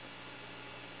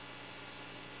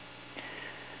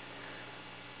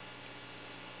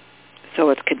 So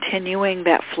it's continuing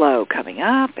that flow, coming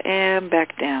up and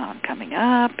back down, coming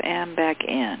up and back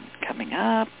in, coming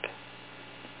up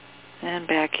and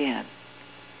back in,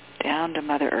 down to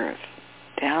Mother Earth,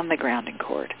 down the grounding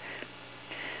cord.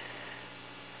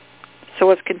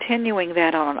 So it's continuing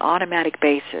that on an automatic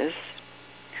basis,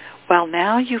 while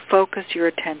now you focus your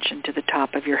attention to the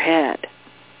top of your head.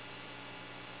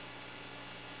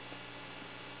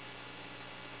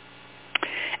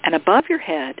 And above your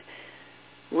head,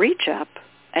 reach up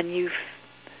and you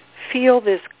feel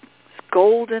this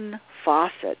golden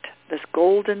faucet, this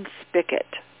golden spigot,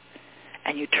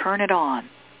 and you turn it on.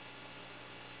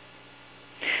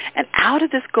 And out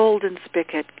of this golden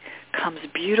spigot comes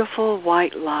beautiful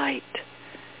white light.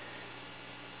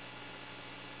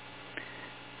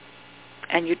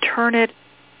 And you turn it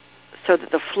so that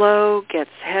the flow gets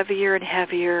heavier and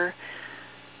heavier,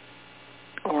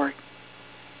 or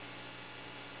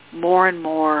more and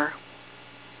more,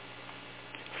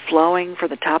 flowing from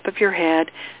the top of your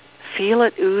head. Feel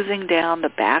it oozing down the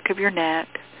back of your neck,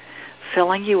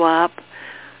 filling you up,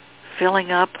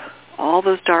 filling up all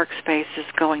those dark spaces,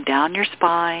 going down your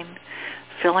spine,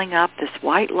 filling up this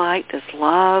white light, this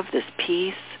love, this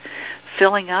peace,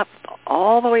 filling up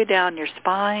all the way down your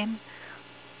spine,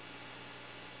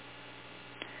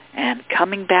 and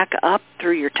coming back up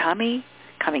through your tummy,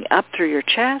 coming up through your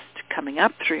chest, coming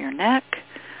up through your neck,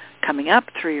 coming up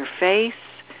through your face,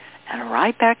 and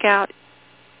right back out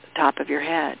the top of your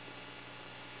head.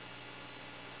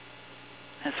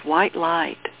 This white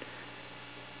light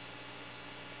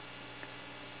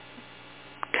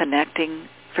connecting,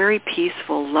 very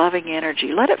peaceful, loving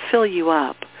energy. Let it fill you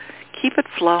up. Keep it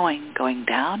flowing, going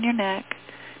down your neck,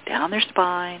 down your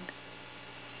spine,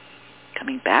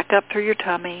 coming back up through your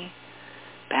tummy,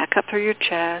 back up through your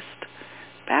chest,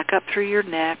 back up through your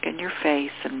neck and your face,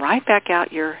 and right back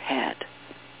out your head.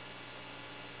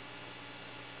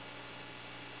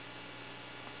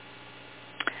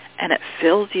 And it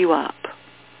fills you up.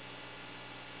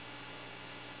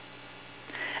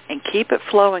 And keep it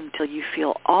flowing till you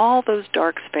feel all those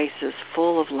dark spaces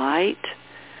full of light,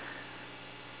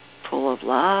 full of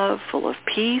love, full of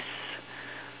peace,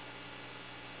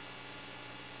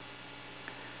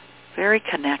 very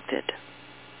connected.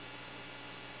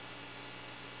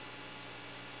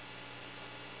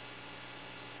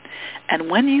 And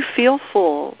when you feel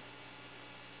full,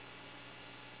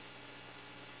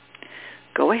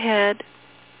 go ahead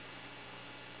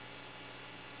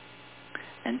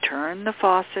and turn the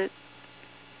faucet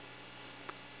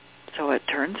so it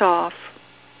turns off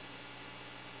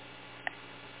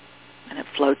and it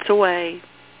floats away.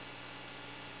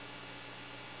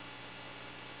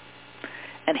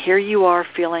 And here you are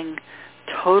feeling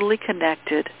totally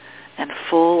connected and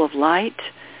full of light,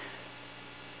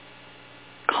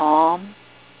 calm,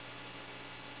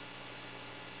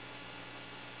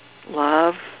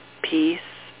 love, peace.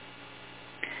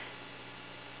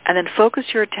 And then focus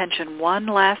your attention one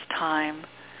last time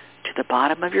to the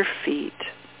bottom of your feet.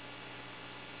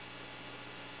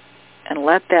 And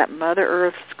let that Mother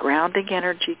Earth's grounding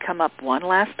energy come up one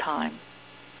last time.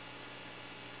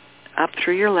 Up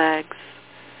through your legs,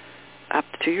 up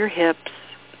to your hips,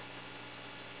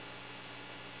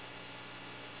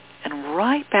 and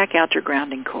right back out your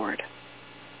grounding cord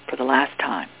for the last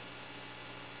time.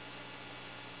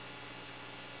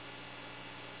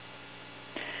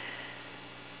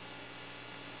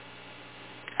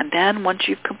 And then once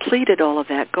you've completed all of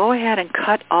that, go ahead and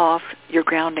cut off your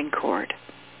grounding cord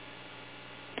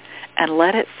and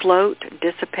let it float and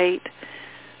dissipate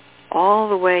all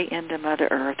the way into Mother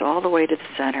Earth, all the way to the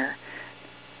center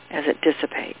as it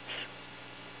dissipates.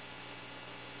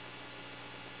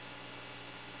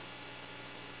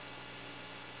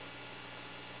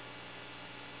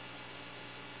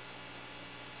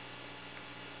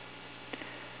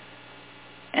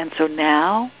 And so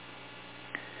now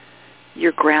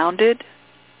you're grounded,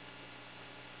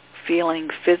 feeling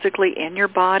physically in your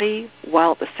body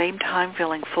while at the same time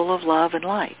feeling full of love and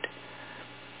light.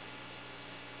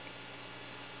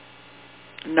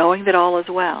 Knowing that all is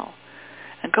well.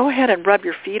 And go ahead and rub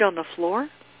your feet on the floor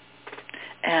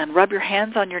and rub your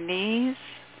hands on your knees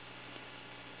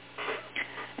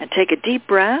and take a deep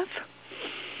breath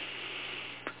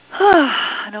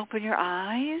and open your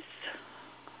eyes.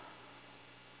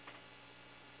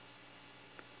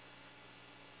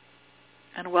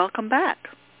 And welcome back.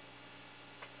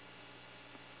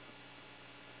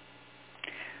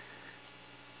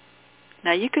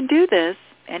 Now you can do this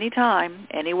anytime,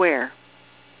 anywhere.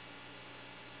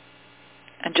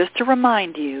 And just to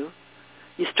remind you,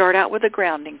 you start out with a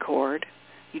grounding cord.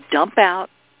 You dump out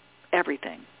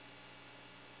everything.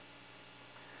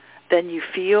 Then you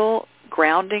feel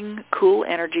grounding, cool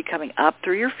energy coming up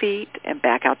through your feet and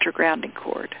back out your grounding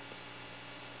cord.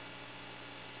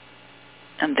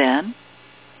 And then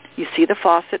you see the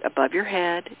faucet above your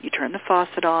head. You turn the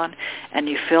faucet on, and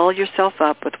you fill yourself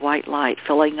up with white light,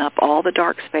 filling up all the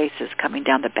dark spaces coming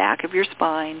down the back of your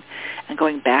spine and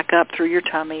going back up through your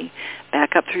tummy,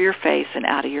 back up through your face, and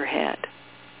out of your head.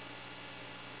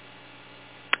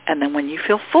 And then when you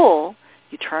feel full,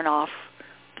 you turn off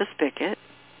the spigot,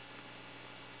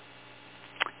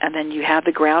 and then you have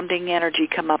the grounding energy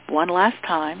come up one last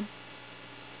time,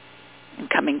 and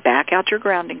coming back out your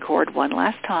grounding cord one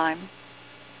last time.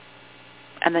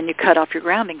 And then you cut off your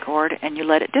grounding cord and you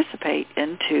let it dissipate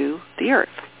into the earth.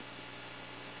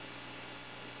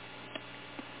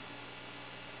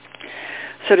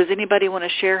 So does anybody want to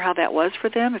share how that was for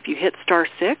them? If you hit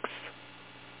 *6,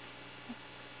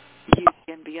 you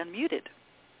can be unmuted.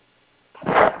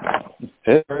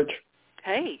 Hey, Rich.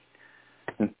 Hey.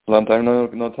 Long time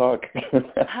no talk.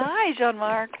 Hi,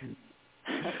 Jean-Marc.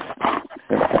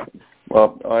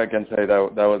 Well, I can say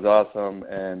that was awesome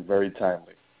and very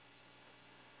timely.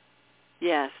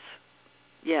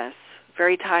 Yes,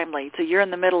 very timely. So you're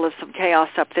in the middle of some chaos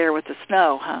up there with the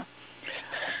snow, huh?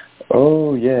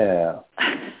 Oh, yeah.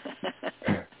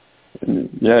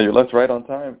 Yeah, you left right on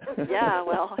time. Yeah.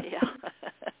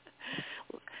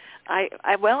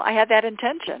 I had that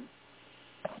intention.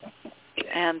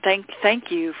 And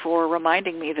thank you for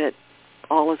reminding me that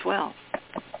all is well.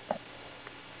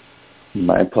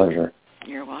 My pleasure.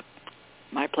 You're welcome.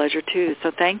 My pleasure, too.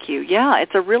 So thank you. Yeah,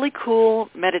 it's a really cool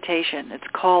meditation. It's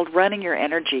called Running Your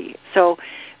Energy. So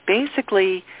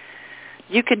basically,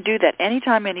 you can do that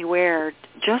anytime, anywhere,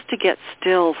 just to get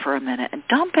still for a minute and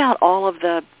dump out all of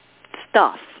the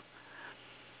stuff.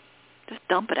 Just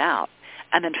dump it out.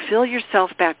 and then fill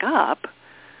yourself back up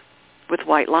with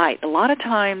white light. A lot of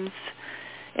times,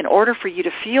 in order for you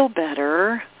to feel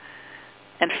better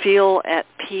and feel at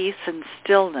peace and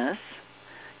stillness,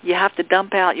 you have to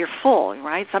dump out your full,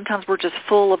 right? Sometimes we're just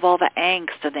full of all the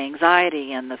angst and the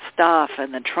anxiety and the stuff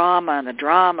and the trauma and the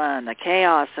drama and the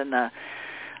chaos and the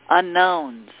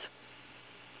unknowns.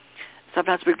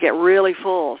 Sometimes we get really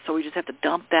full, so we just have to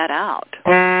dump that out.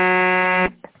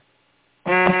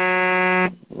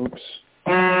 Oops.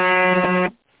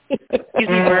 Excuse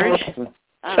me, Burge.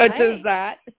 Such as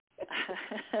that.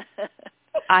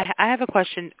 I have a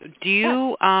question. Do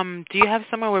you have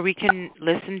somewhere where we can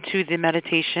listen to the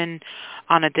meditation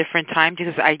on a different time?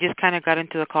 Because I just kind of got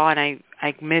into the call and I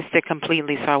missed it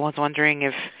completely, so I was wondering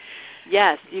if...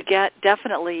 Yes, you get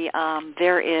definitely.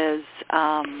 There's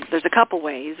a couple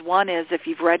ways. One is if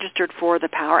you've registered for the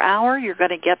Power Hour, you're going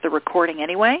to get the recording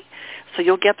anyway. So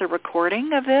you'll get the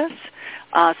recording of this.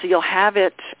 So you'll have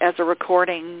it as a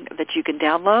recording that you can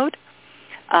download.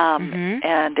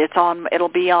 And it'll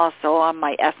be also on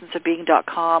my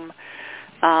essenceofbeing.com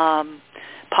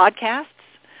podcasts,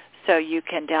 so you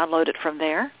can download it from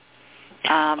there.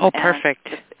 Perfect.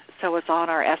 So it's on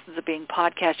our Essence of Being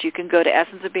podcast. You can go to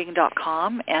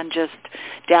essenceofbeing.com and just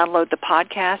download the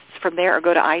podcasts from there, or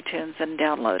go to iTunes and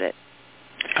download it.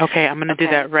 Okay, I'm going to do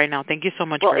that right now. Thank you so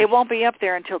much. Well, it won't be up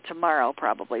there until tomorrow,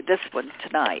 probably. This one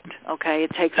tonight. Okay,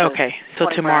 it takes. Okay, so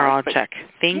tomorrow I'll check.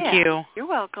 Thank you. You're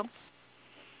welcome.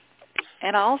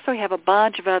 And I also have a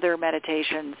bunch of other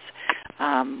meditations.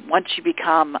 Once you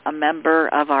become a member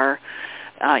of our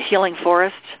Healing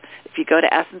Forest, if you go to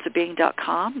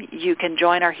essenceofbeing.com, you can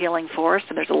join our Healing Forest,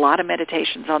 and there's a lot of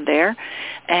meditations on there.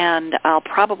 And I'll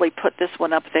probably put this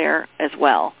one up there as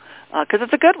well, because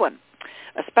it's a good one,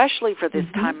 especially for this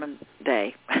time of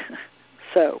day.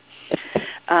 So,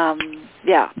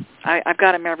 I've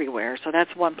got them everywhere, so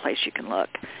that's one place you can look.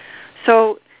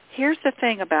 So here's the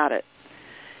thing about it.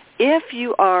 If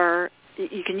you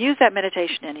can use that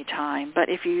meditation anytime, but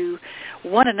if you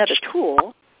want another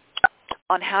tool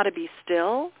on how to be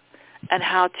still and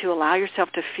how to allow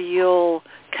yourself to feel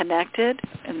connected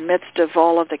in the midst of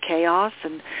all of the chaos,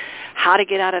 and how to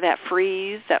get out of that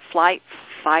freeze, that flight,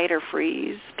 fight, or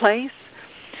freeze place,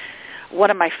 one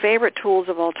of my favorite tools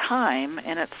of all time,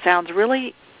 and it sounds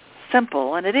really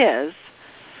simple, and it is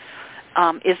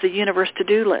the Universe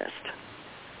to-do list.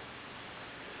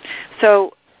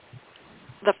 So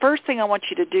the first thing I want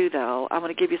you to do, though, I'm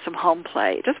going to give you some home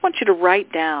play. I just want you to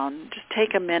write down, just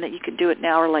take a minute, you can do it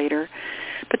now or later,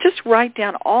 but just write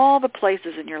down all the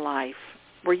places in your life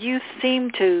where you seem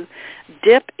to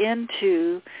dip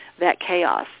into that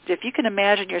chaos. If you can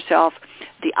imagine yourself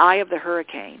the eye of the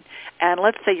hurricane, and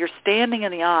let's say you're standing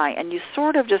in the eye, and you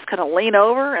sort of just kind of lean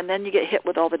over, and then you get hit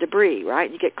with all the debris, right?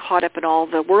 And you get caught up in all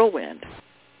the whirlwind.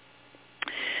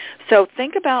 So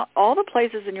think about all the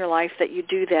places in your life that you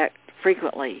do that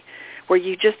frequently, where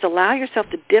you just allow yourself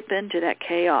to dip into that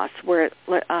chaos, where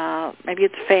maybe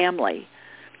it's family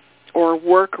or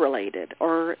work-related,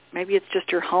 or maybe it's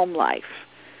just your home life.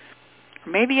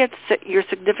 Maybe it's your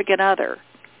significant other,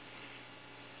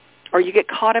 or you get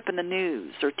caught up in the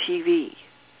news or TV,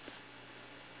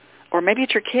 or maybe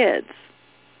it's your kids,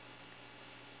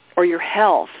 or your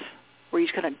health, where you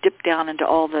just kind of dip down into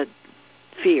all the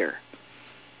fear.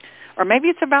 Or maybe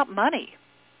it's about money,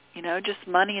 just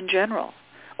money in general,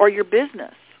 or your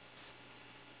business.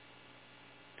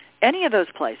 Any of those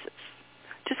places.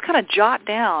 Just kind of jot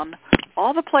down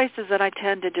all the places that I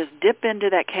tend to just dip into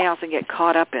that chaos and get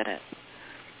caught up in it.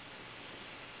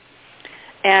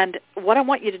 And what I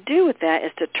want you to do with that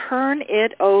is to turn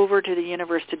it over to the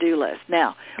Universe to-do list.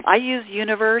 Now, I use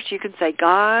universe. You can say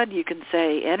God. You can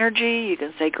say energy. You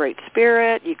can say Great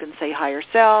Spirit. You can say higher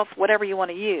self, whatever you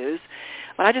want to use.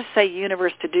 But I just say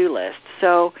Universe to-do list.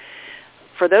 So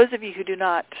for those of you who do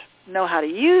not know how to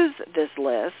use this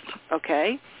list,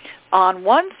 okay, on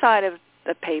one side of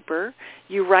the paper,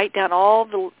 you write down all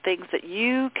the things that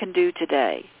you can do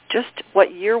today, just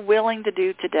what you're willing to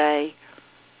do today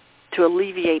to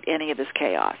alleviate any of this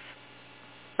chaos.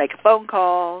 Make a phone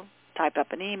call, type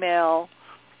up an email,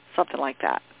 something like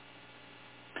that.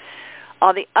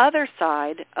 On the other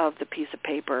side of the piece of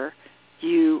paper,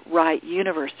 you write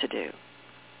Universe to do.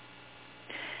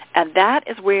 And that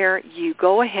is where you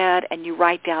go ahead and you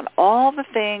write down all the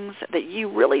things that you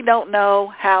really don't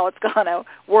know how it's going to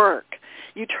work.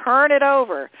 You turn it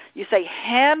over. You say,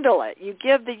 handle it. You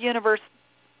give the universe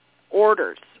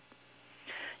orders.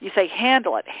 You say,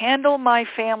 handle it. Handle my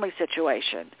family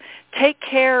situation. Take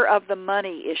care of the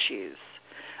money issues.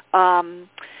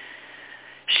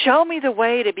 Show me the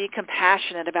way to be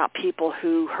compassionate about people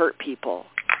who hurt people.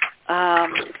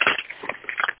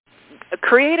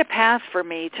 create a path for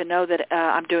me to know that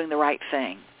I'm doing the right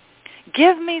thing.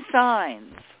 Give me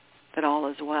signs that all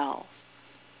is well.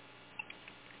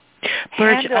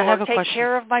 Burge, I have a take question.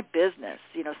 care of my business,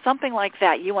 something like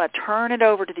that. You want to turn it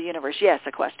over to the universe. Yes,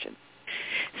 a question.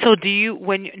 So do you,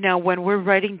 when we're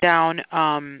writing down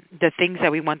the things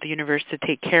that we want the universe to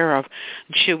take care of,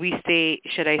 should I say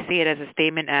it as a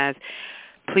statement as,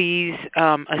 please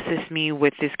assist me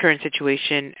with this current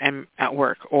situation at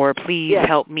work, or please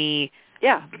help me?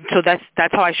 Yeah. So that's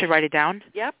how I should write it down?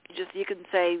 Yep.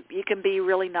 You can be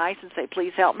really nice and say,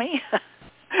 please help me.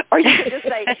 Or you can just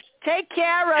say, take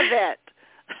care of it.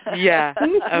 Yeah.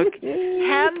 Okay.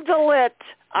 Handle it.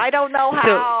 I don't know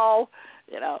how.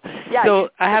 Yeah. So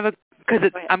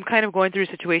I'm kind of going through a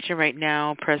situation right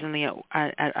now, presently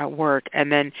at work, and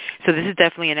then so this is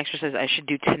definitely an exercise I should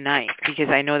do tonight, because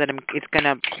I know that it's going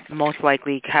to most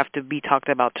likely have to be talked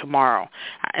about tomorrow.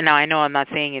 And now I know I'm not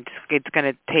saying it's going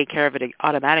to take care of it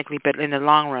automatically, but in the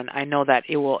long run, I know that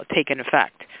it will take an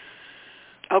effect.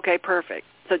 Okay, perfect.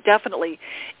 So definitely,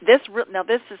 it's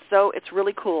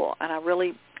really cool, and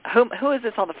who is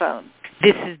this on the phone?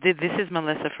 This is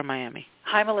Melissa from Miami.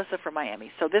 Hi, Melissa from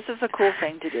Miami. So this is a cool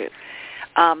thing to do.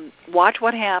 Watch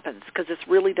what happens, because this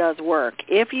really does work.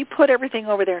 If you put everything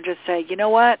over there and just say, you know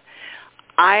what,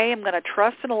 I am going to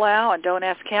trust and allow and don't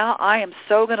ask how. I am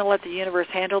so going to let the universe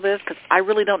handle this, because I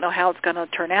really don't know how it's going to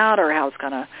turn out or how it's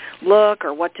going to look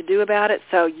or what to do about it.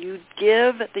 So you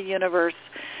give the universe,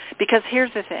 because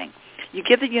here's the thing. You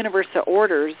give the universe the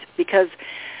orders because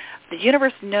the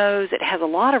universe knows it has a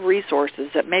lot of resources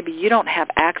that maybe you don't have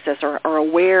access or are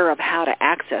aware of how to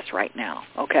access right now,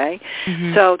 okay?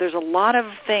 Mm-hmm. So there's a lot of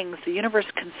things. The universe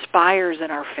conspires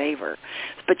in our favor,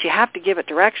 but you have to give it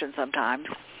direction sometimes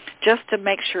just to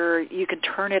make sure you can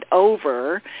turn it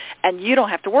over and you don't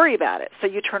have to worry about it. So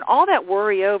you turn all that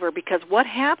worry over, because what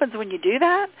happens when you do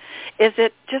that is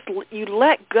you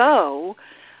let go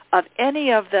of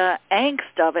any of the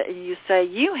angst of it, and you say,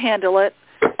 you handle it,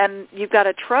 and you've got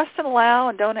to trust and allow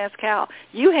and don't ask how.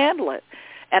 You handle it.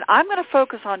 And I'm going to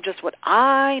focus on just what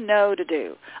I know to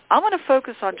do. I'm going to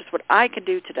focus on just what I can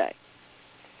do today.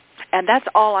 And that's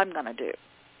all I'm going to do.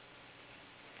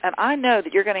 And I know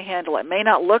that you're going to handle it. It may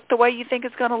not look the way you think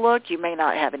it's going to look. You may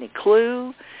not have any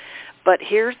clue. But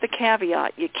here's the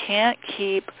caveat. You can't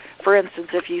keep, for instance,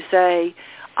 if you say,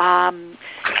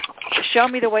 show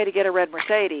me the way to get a red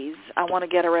Mercedes. I want to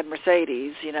get a red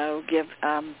Mercedes.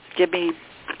 Give me,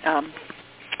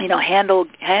 handle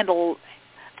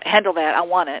that. I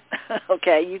want it.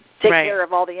 Okay, you take care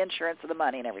of all the insurance and the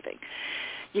money and everything.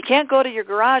 You can't go to your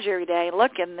garage every day and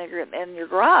look in your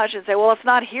garage and say, well, it's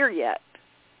not here yet.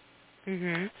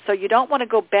 Mm-hmm. So you don't want to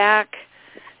go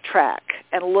backtrack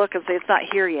and look and say it's not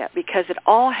here yet, because it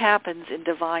all happens in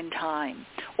divine time.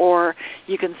 Or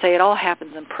you can say it all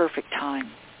happens in perfect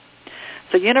time.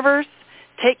 So universe,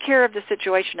 take care of the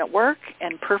situation at work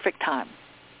in perfect time.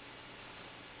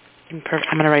 I'm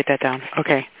going to write that down.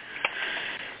 Okay.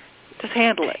 Just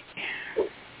handle it.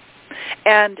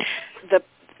 And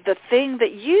the thing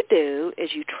that you do is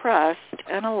you trust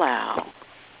and allow.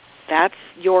 That's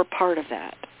your part of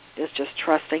that, is just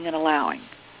trusting and allowing.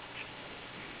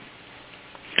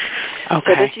 Okay.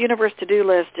 So this universe to-do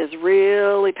list is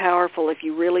really powerful if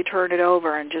you really turn it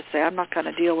over and just say, I'm not going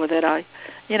to deal with it.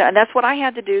 And that's what I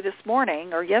had to do this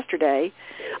morning or yesterday.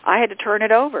 I had to turn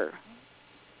it over.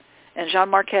 And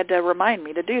Jean-Marc had to remind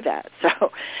me to do that.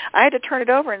 So I had to turn it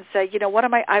over and say, what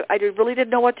am I really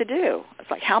didn't know what to do.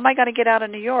 It's like, how am I going to get out of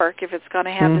New York if it's going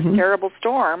to have this terrible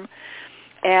storm?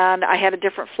 And I had a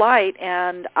different flight,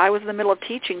 and I was in the middle of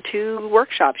teaching 2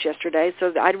 workshops yesterday,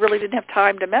 so I really didn't have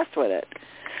time to mess with it.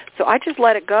 So I just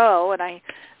let it go, and I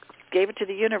gave it to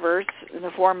the universe in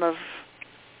the form of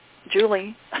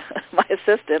Julie, my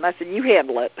assistant. I said, you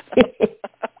handle it.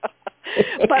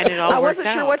 But I wasn't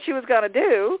sure what she was going to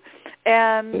do.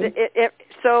 And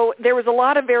so there was a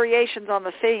lot of variations on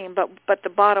the theme, but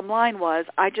the bottom line was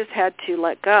I just had to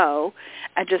let go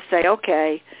and just say,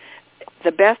 okay,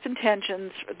 the best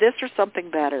intentions, this or something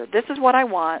better. This is what I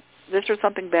want. This or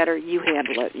something better. You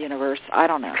handle it, universe. I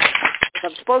don't know. If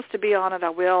I'm supposed to be on it, I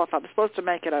will. If I'm supposed to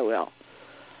make it, I will.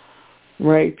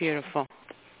 Right. Beautiful.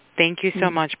 Thank you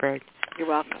so much, Burge. You're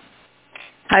welcome.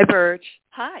 Hi, Burge.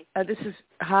 Hi. This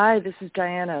is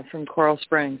Diana from Coral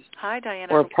Springs. Hi,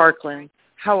 Diana. Or Parkland.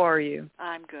 How are you?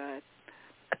 I'm good.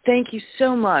 Thank you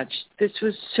so much. This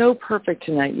was so perfect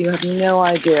tonight. You have no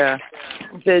idea.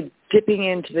 The dipping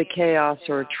into the chaos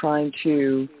or trying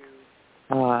to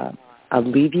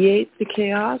alleviate the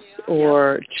chaos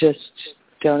or just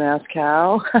don't ask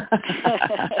how.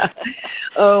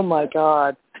 Oh, my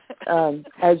God.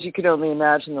 As you can only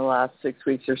imagine, the last 6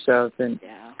 weeks or so have been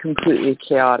completely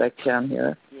chaotic down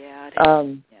here. Yeah, it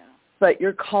is. But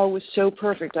your call was so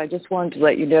perfect. I just wanted to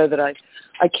let you know that I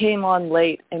came on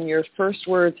late, and your first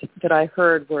words that I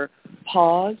heard were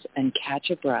pause and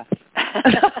catch a breath.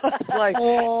 Like,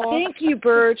 thank you,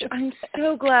 Burge. I'm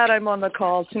so glad I'm on the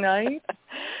call tonight.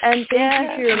 And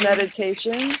thank you for your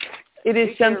meditation. It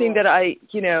is something that I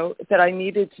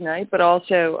needed tonight, but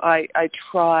also I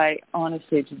try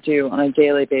honestly to do on a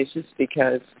daily basis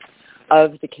because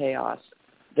of the chaos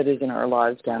that is in our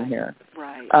lives down here.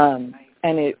 Right.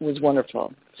 And it was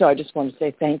wonderful. So I just want to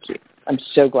say thank you. I'm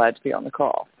so glad to be on the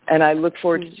call. And I look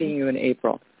forward to seeing you in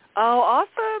April. Oh,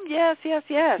 awesome. Yes.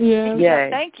 Yeah.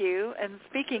 Thank you. And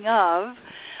speaking of,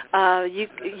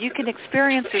 you can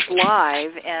experience this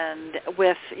live and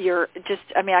with your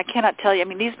I cannot tell you. I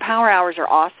mean, these power hours are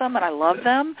awesome and I love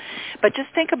them. But just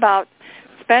think about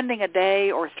spending a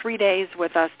day or 3 days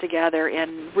with us together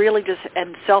in really just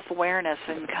and self-awareness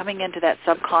and coming into that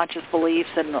subconscious beliefs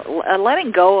and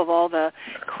letting go of all the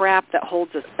crap that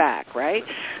holds us back, right?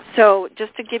 So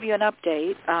just to give you an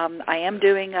update, I am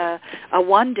doing a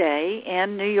one-day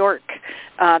in New York,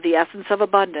 The Essence of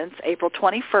Abundance, April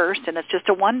 21st, and it's just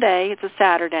a one-day. It's a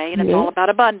Saturday, and it's all about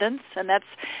abundance, and that's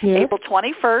April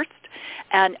 21st.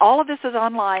 And all of this is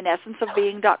online,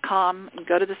 essenceofbeing.com. You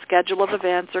go to the schedule of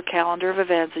events or calendar of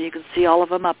events, and you can see all of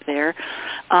them up there.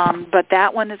 But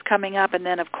that one is coming up. And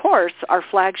then, of course, our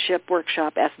flagship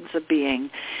workshop, Essence of Being,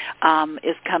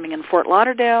 is coming in Fort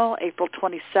Lauderdale, April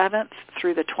 27th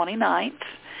through the 29th.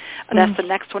 That's the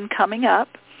next one coming up.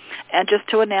 And just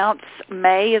to announce,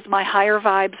 May is my Higher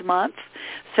Vibes month.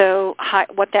 So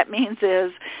what that means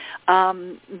is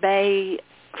May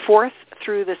 4th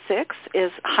through the 6th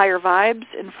is Higher Vibes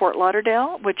in Fort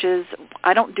Lauderdale, which is,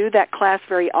 I don't do that class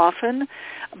very often,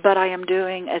 but I am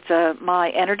doing, it's my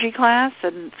energy class,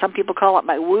 and some people call it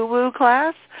my woo-woo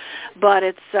class, but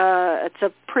it's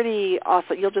a pretty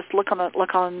awesome, you'll just look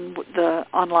on the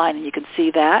online and you can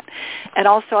see that. And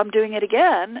also I'm doing it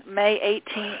again, May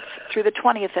 18th through the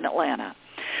 20th in Atlanta.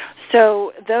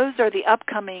 So those are the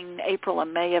upcoming April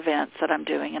and May events that I'm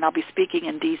doing, and I'll be speaking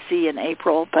in D.C. in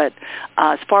April. But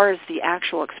as far as the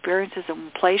actual experiences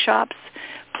and play shops,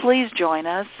 please join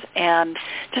us and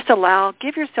just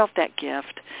give yourself that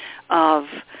gift of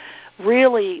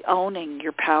really owning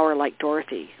your power like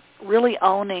Dorothy, really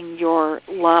owning your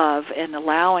love and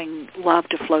allowing love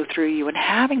to flow through you and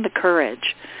having the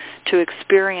courage to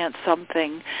experience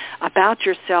something about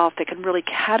yourself that can really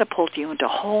catapult you into a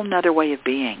whole nother way of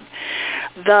being.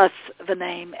 Thus, the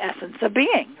name Essence of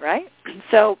Being, right?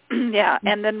 So, yeah,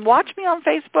 and then watch me on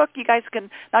Facebook. You guys can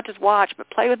not just watch,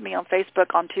 but play with me on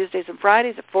Facebook on Tuesdays and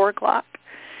Fridays at 4 o'clock.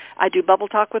 I do Bubble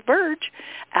Talk with Burge,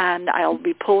 and I'll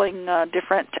be pulling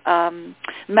different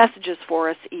messages for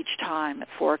us each time at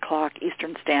 4 o'clock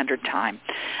Eastern Standard Time.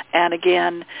 And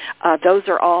again, those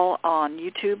are all on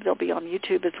YouTube. They'll be on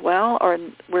YouTube as well.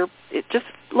 Just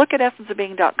look at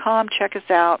essenceofbeing.com, check us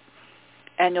out,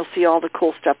 and you'll see all the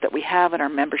cool stuff that we have in our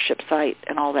membership site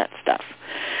and all that stuff.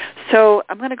 So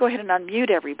I'm going to go ahead and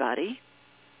unmute everybody.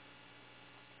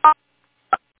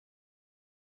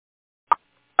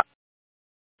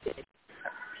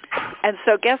 And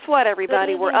so guess what,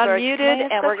 everybody? We're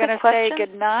unmuted, and we're going to say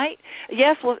good night.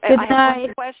 Yes, I have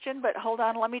one question, but hold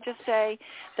on. Let me just say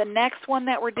the next one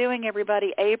that we're doing,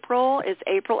 everybody, April is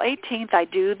April 18th. I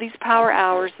do these power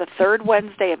hours the third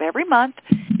Wednesday of every month,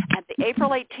 and the April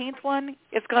 18th one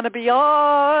is going to be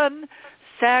on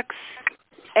sex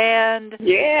and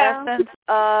essence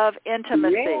of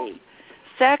intimacy.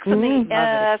 Sex and the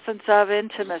essence of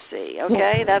intimacy,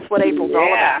 okay? That's what April's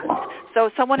all about. So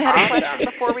someone had a question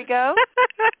before we go?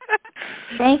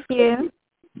 Thank you.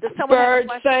 Burge,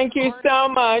 thank you so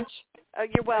much. Oh,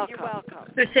 you're welcome. You're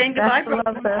welcome. So saying goodbye.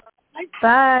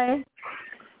 Bye.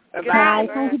 Good night.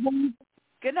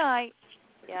 Good night.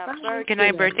 Yeah, good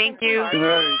night, Burge. Thank you. Good.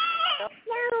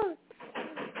 Hello?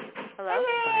 Hello?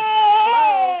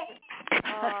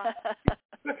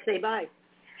 Let's say bye.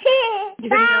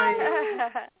 Bye.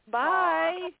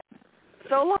 Bye.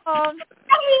 So long.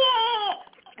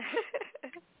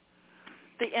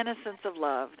 The innocence of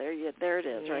love. There it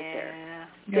is, right there.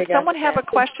 Does someone have a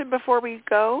question before we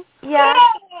go? Yeah,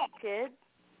 good.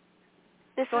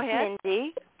 This Go is ahead.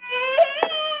 Mindy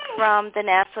from the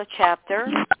Nassau chapter.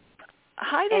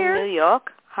 Hi there. In New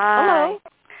York. Hi. Hello.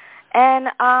 And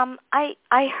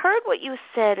I heard what you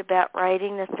said about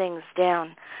writing the things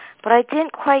down, but I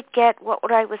didn't quite get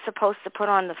what I was supposed to put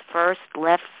on the first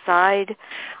left side.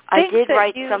 I did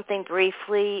write something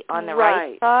briefly on the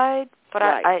right side, but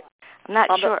I'm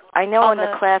not sure. I know in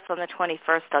the class on the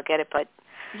 21st I'll get it, but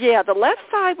Yeah, the left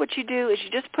side, what you do is you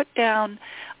just put down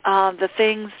the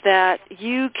things that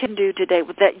you can do today,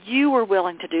 that you were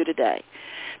willing to do today.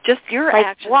 Just your like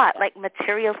actions. What? Like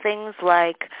material things,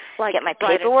 like get my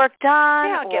paperwork done?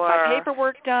 Yeah, get my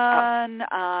paperwork done,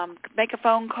 make a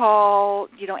phone call,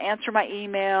 answer my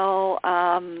email,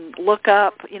 look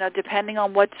up, depending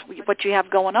on what you have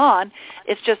going on.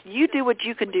 It's just you do what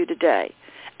you can do today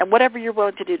and whatever you're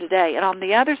willing to do today. And on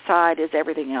the other side is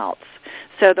everything else.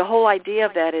 So the whole idea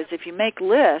of that is if you make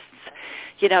lists,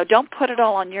 don't put it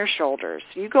all on your shoulders.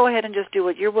 You go ahead and just do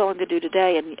what you're willing to do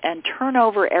today and turn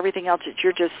over everything else that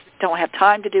you just don't have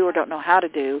time to do or don't know how to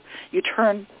do. You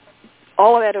turn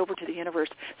all of that over to the universe.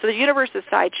 So the universe's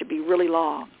side should be really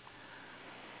long.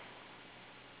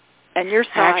 And your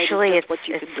side Actually, is just what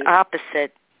you can do. It's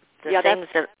opposite. The things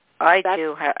that I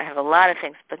do have a lot of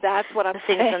things, but that's what I'm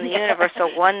saying. The things in the universe are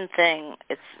one thing.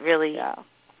 It's really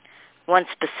one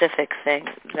specific thing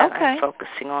that I'm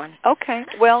focusing on. Okay.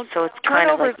 Well, so it's turn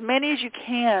over as many as you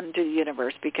can to the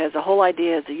universe, because the whole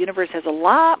idea is the universe has a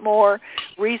lot more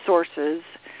resources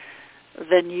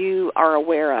than you are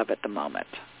aware of at the moment.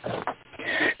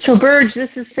 So, Burge, this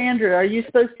is Sandra. Are you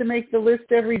supposed to make the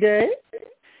list every day?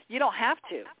 You don't have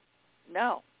to.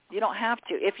 No, you don't have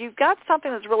to. If you've got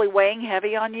something that's really weighing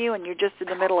heavy on you and you're just in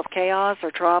the middle of chaos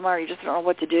or trauma or you just don't know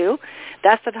what to do,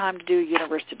 that's the time to do a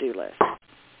universe to-do list.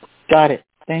 Got it.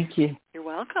 Thank you. You're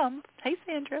welcome. Hey,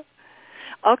 Sandra.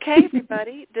 Okay,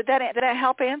 everybody. Did that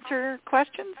help answer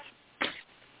questions?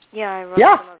 Yeah, I wrote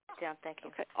some of it down. Thank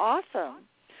you. Okay, awesome.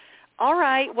 All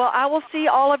right. Well, I will see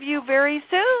all of you very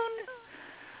soon.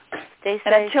 Stay safe.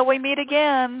 And until we meet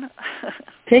again.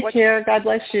 Take care. God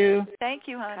bless you. Thank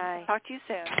you, hon. Bye. Talk to you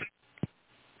soon.